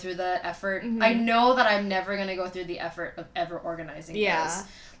want to go through the effort. I know that I'm never going to go through the effort of ever organizing those.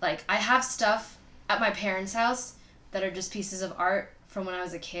 Like, I have stuff at my parents' house that are just pieces of art from when I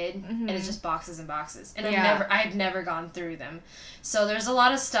was a kid, and it's just boxes and boxes, and I had never gone through them. So there's a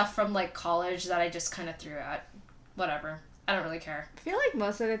lot of stuff from, like, college that I just kind of threw out. Whatever. I don't really care. I feel like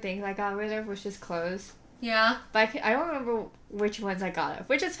most of the things I got rid of was just clothes. Yeah. But I don't remember which ones I got rid of,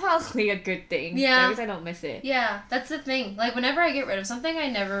 which is probably a good thing. Yeah. Because I don't miss it. Yeah, that's the thing. Like, whenever I get rid of something, I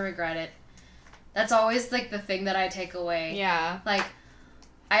never regret it. That's always, like, the thing that I take away. Yeah. Like,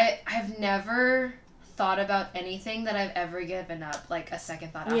 I've never thought about anything that I've ever given up, like, a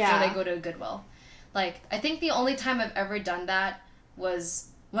second thought after they go to a Goodwill. Like, I think the only time I've ever done that was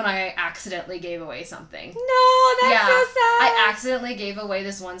when I accidentally gave away something. No, that's so sad. I accidentally gave away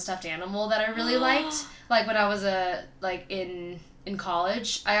this one stuffed animal that I really liked. Like, when I was in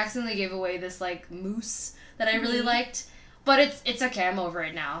college, I accidentally gave away this, like, moose that I really liked. But it's okay, I'm over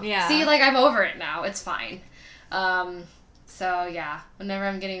it now. Yeah. See, like, I'm over it now. It's fine. So, yeah. Whenever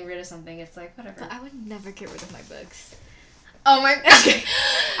I'm getting rid of something, it's like, whatever. But I would never get rid of my books. Oh my gosh.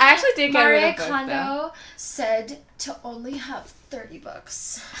 I actually did get rid of books, Marie Kondo though. said to only have 30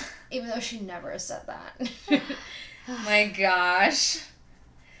 books. Even though she never said that. My gosh.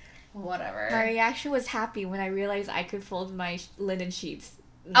 Whatever. My reaction was happy when I realized I could fold my linen sheets.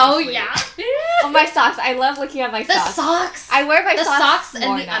 Oh, nicely. yeah. Oh, my socks. I love looking at my socks. The socks. I wear my socks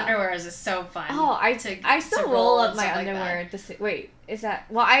more and the now. underwear is so fun. Oh, I still roll up my underwear. Like Wait, is that...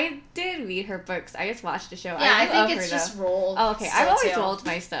 Well, I did read her books. I just watched the show. Yeah, I think love it's her, just though. rolled. Oh, okay. I've always rolled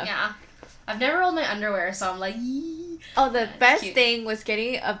my stuff. Yeah. I've never rolled my underwear, so I'm like, yee. Oh, the best thing was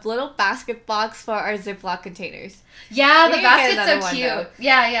getting a little basket box for our Ziploc containers. Yeah, the We can get basket's so another cute. one,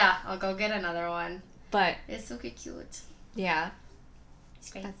 Yeah. I'll go get another one. But... It's so cute. Yeah. It's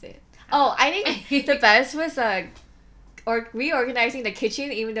great. That's it. Oh, I think the best was reorganizing the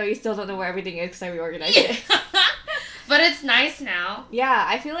kitchen, even though you still don't know where everything is because I reorganized it. But it's nice now. Yeah,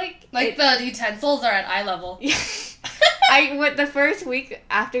 I feel like... the utensils are at eye level. I went the first week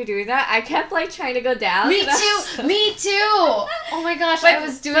after doing that, I kept, like, trying to go down. Me too! Me too! Oh my gosh, I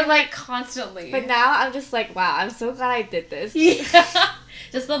was doing, like, constantly. But now I'm just like, wow, I'm so glad I did this. Yeah.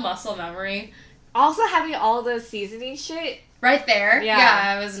 Just the muscle memory. Also having all the seasoning shit. Right there.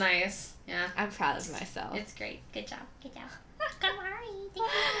 Yeah. It was nice. Yeah. I'm proud of myself. It's great. Good job. Good job. Good Mari.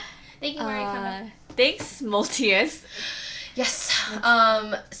 Thank you, Mari. Thanks, Multius. Yes.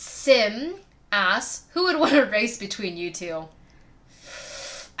 Sim asks, who would win a race between you two?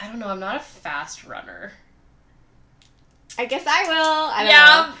 I don't know. I'm not a fast runner. I guess I will. I don't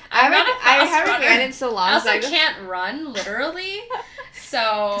know. I haven't ran in so long. I also can't run, literally.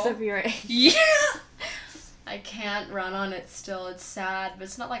 So. Because of your age. Yeah. I can't run on it still. It's sad, but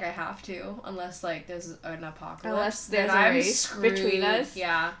it's not like I have to, unless like there's an apocalypse. Unless there's a race between us.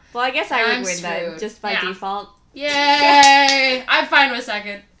 Yeah. Well, I guess I would win then, just by default. Yay! I'm fine with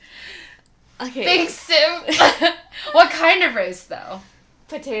second. Okay. Thanks, Sim. What kind of race though?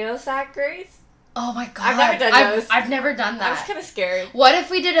 Potato sack race? Oh my god. I've never done those. I've never done that. I was kind of scared. What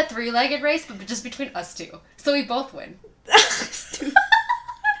if we did a 3-legged race, but just between us two? So we both win. Stupid.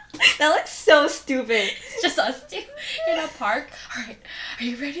 That looks so stupid. It's just us two in a park. Alright, are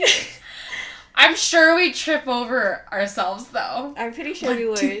you ready? I'm sure we trip over ourselves though. I'm pretty sure we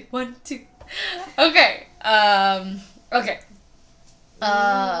would. 1, 2. Okay. Okay.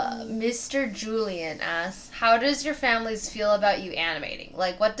 Mr. Julian asks, how does your families feel about you animating?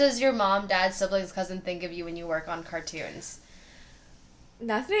 Like, what does your mom, dad, siblings, cousin think of you when you work on cartoons?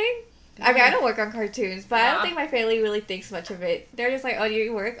 Nothing? I mean, I don't work on cartoons, but I don't think my family really thinks much of it. They're just like, oh, do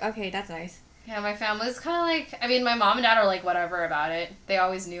you work? Okay, that's nice. Yeah, my family's kind of like, I mean, my mom and dad are like, whatever about it. They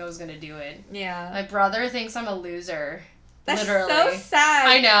always knew I was going to do it. Yeah. My brother thinks I'm a loser. That's literally. So sad.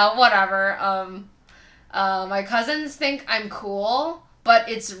 I know, whatever. My cousins think I'm cool, but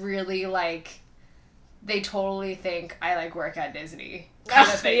it's really like, they totally think I like work at Disney kind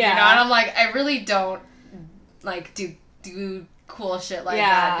of thing, you know? And I'm like, I really don't like do cool shit like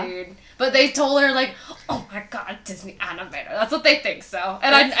that, dude. But they told her like, oh my god, Disney animator. That's what they think, so.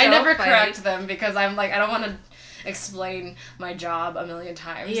 And I never correct them because I'm like, I don't want to explain my job a million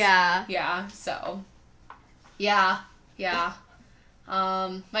times. Yeah. Yeah, so. Yeah.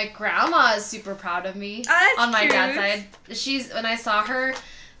 My grandma is super proud of me on my dad's side. When I saw her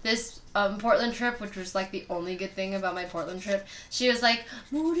this Portland trip, which was like the only good thing about my Portland trip, she was like,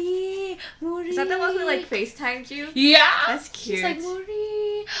 Moody. Is that the one who like FaceTimed you? Yeah. That's cute. She's like,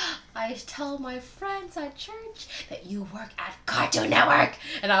 Moody, I tell my friends at church that you work at Cartoon Network.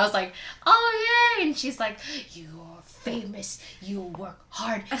 And I was like, oh yay. And she's like, you're famous, you work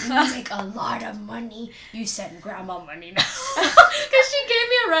hard, you make a lot of money, you send grandma money now. Because she gave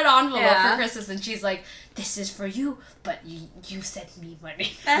me a red envelope for Christmas and she's like, this is for you, but you sent me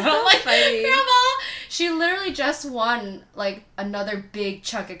money. That's so like, funny. Grandma, she literally just won like another big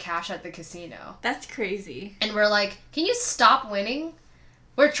chunk of cash at the casino. That's crazy. And we're like, can you stop winning?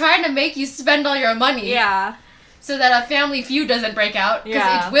 We're trying to make you spend all your money. Yeah. So that a family feud doesn't break out.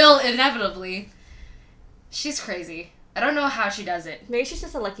 Because it will inevitably. She's crazy. I don't know how she does it. Maybe she's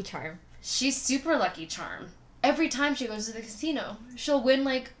just a lucky charm. She's super lucky charm. Every time she goes to the casino, she'll win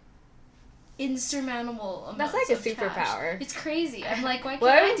like insurmountable amounts. That's like a of superpower. It's crazy. I'm like, why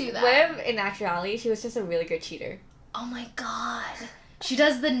can't I do that? What if in actuality she was just a really good cheater? Oh my god. She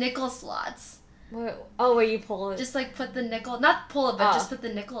does the nickel slots. What? Oh, where you pull it? Just like put the nickel, not pull it, but just put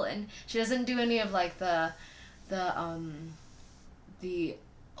the nickel in. She doesn't do any of like the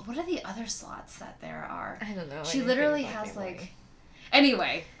what are the other slots that there are? I don't know. She literally has like...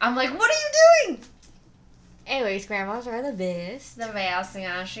 Anyway, I'm like, what are you doing? Anyways, grandmas are the best. The best,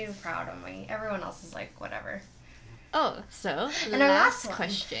 yeah. She's proud of me. Everyone else is like, whatever. Oh, so and our last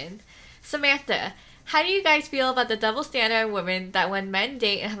question. Samantha, how do you guys feel about the double standard of women that when men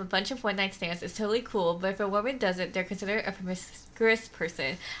date and have a bunch of one-night stands, it's totally cool, but if a woman doesn't, they're considered a promiscuous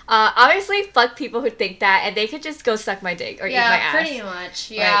person? Obviously, fuck people who think that, and they could just go suck my dick or eat my ass. Yeah, pretty much.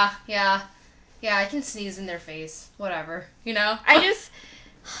 Yeah, like, yeah, I can sneeze in their face. Whatever, you know? I just...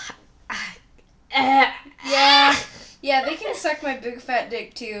 Yeah, they can suck my big fat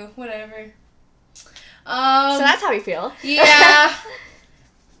dick too. Whatever. So that's how we feel. Yeah.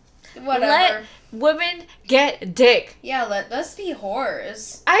 Whatever. Let women get dick. Yeah, let us be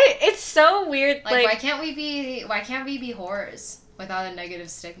whores. It's so weird. Like why can't we be whores without a negative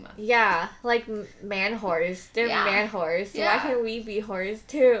stigma? Yeah, like man whores. They're man whores. So why can't we be whores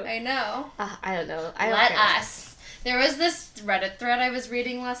too? I know. I don't know. Let us. There was this Reddit thread I was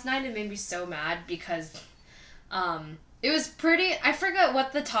reading last night. It made me so mad because it was pretty... I forgot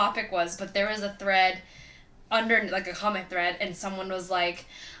what the topic was, but there was a thread under, like a comment thread, and someone was like,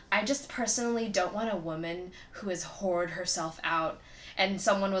 I just personally don't want a woman who has whored herself out. And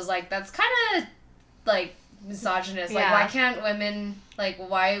someone was like, that's kind of, like, misogynist. Like, why can't women... Like,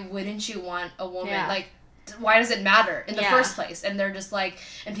 why wouldn't you want a woman... Like, why does it matter in the first place? And they're just like,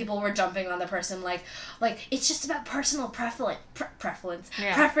 and people were jumping on the person like it's just about personal preference.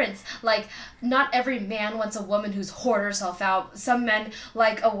 Like, not every man wants a woman who's whored herself out. Some men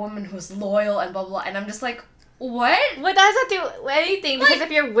like a woman who's loyal and blah blah blah. And I'm just like, what? What does that do with anything? Because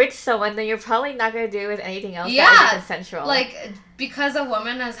if you're with someone, then you're probably not gonna do it with anything else that isn't consensual. Like, because a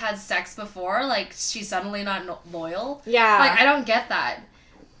woman has had sex before, like, she's suddenly not loyal. Yeah. Like, I don't get that.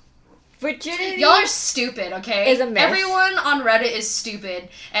 Virginity. Y'all are stupid, okay? Is a myth. Everyone on Reddit is stupid.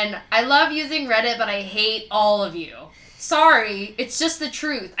 And I love using Reddit, but I hate all of you. Sorry, it's just the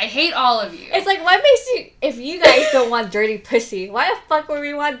truth. I hate all of you. It's like, what makes you... If you guys don't want dirty pussy, why the fuck would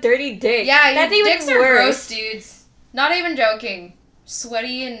we want dirty dick? Yeah, that's your even dicks are worse. gross, dudes. Not even joking.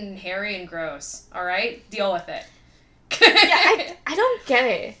 Sweaty and hairy and gross. Alright? Deal with it. Yeah, I don't get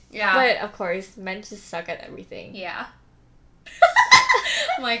it. Yeah. But, of course, men just suck at everything. Yeah.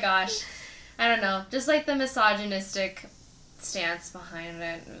 Oh my gosh. I don't know. Just like the misogynistic stance behind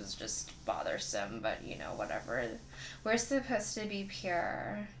it was just bothersome, but you know, whatever. We're supposed to be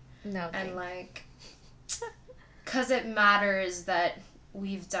pure. No. And like, because it matters that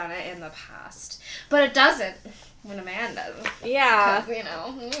we've done it in the past. But it doesn't when a man doesn't. Yeah. You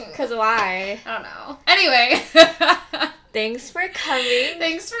know. Because why? I don't know. Anyway. Thanks for coming.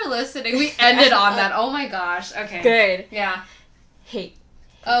 Thanks for listening. We ended on that. Oh my gosh. Okay. Good. Yeah. Hey.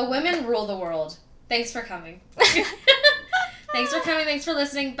 Women rule the world. Thanks for coming. Thanks for coming. Thanks for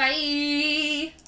listening. Bye.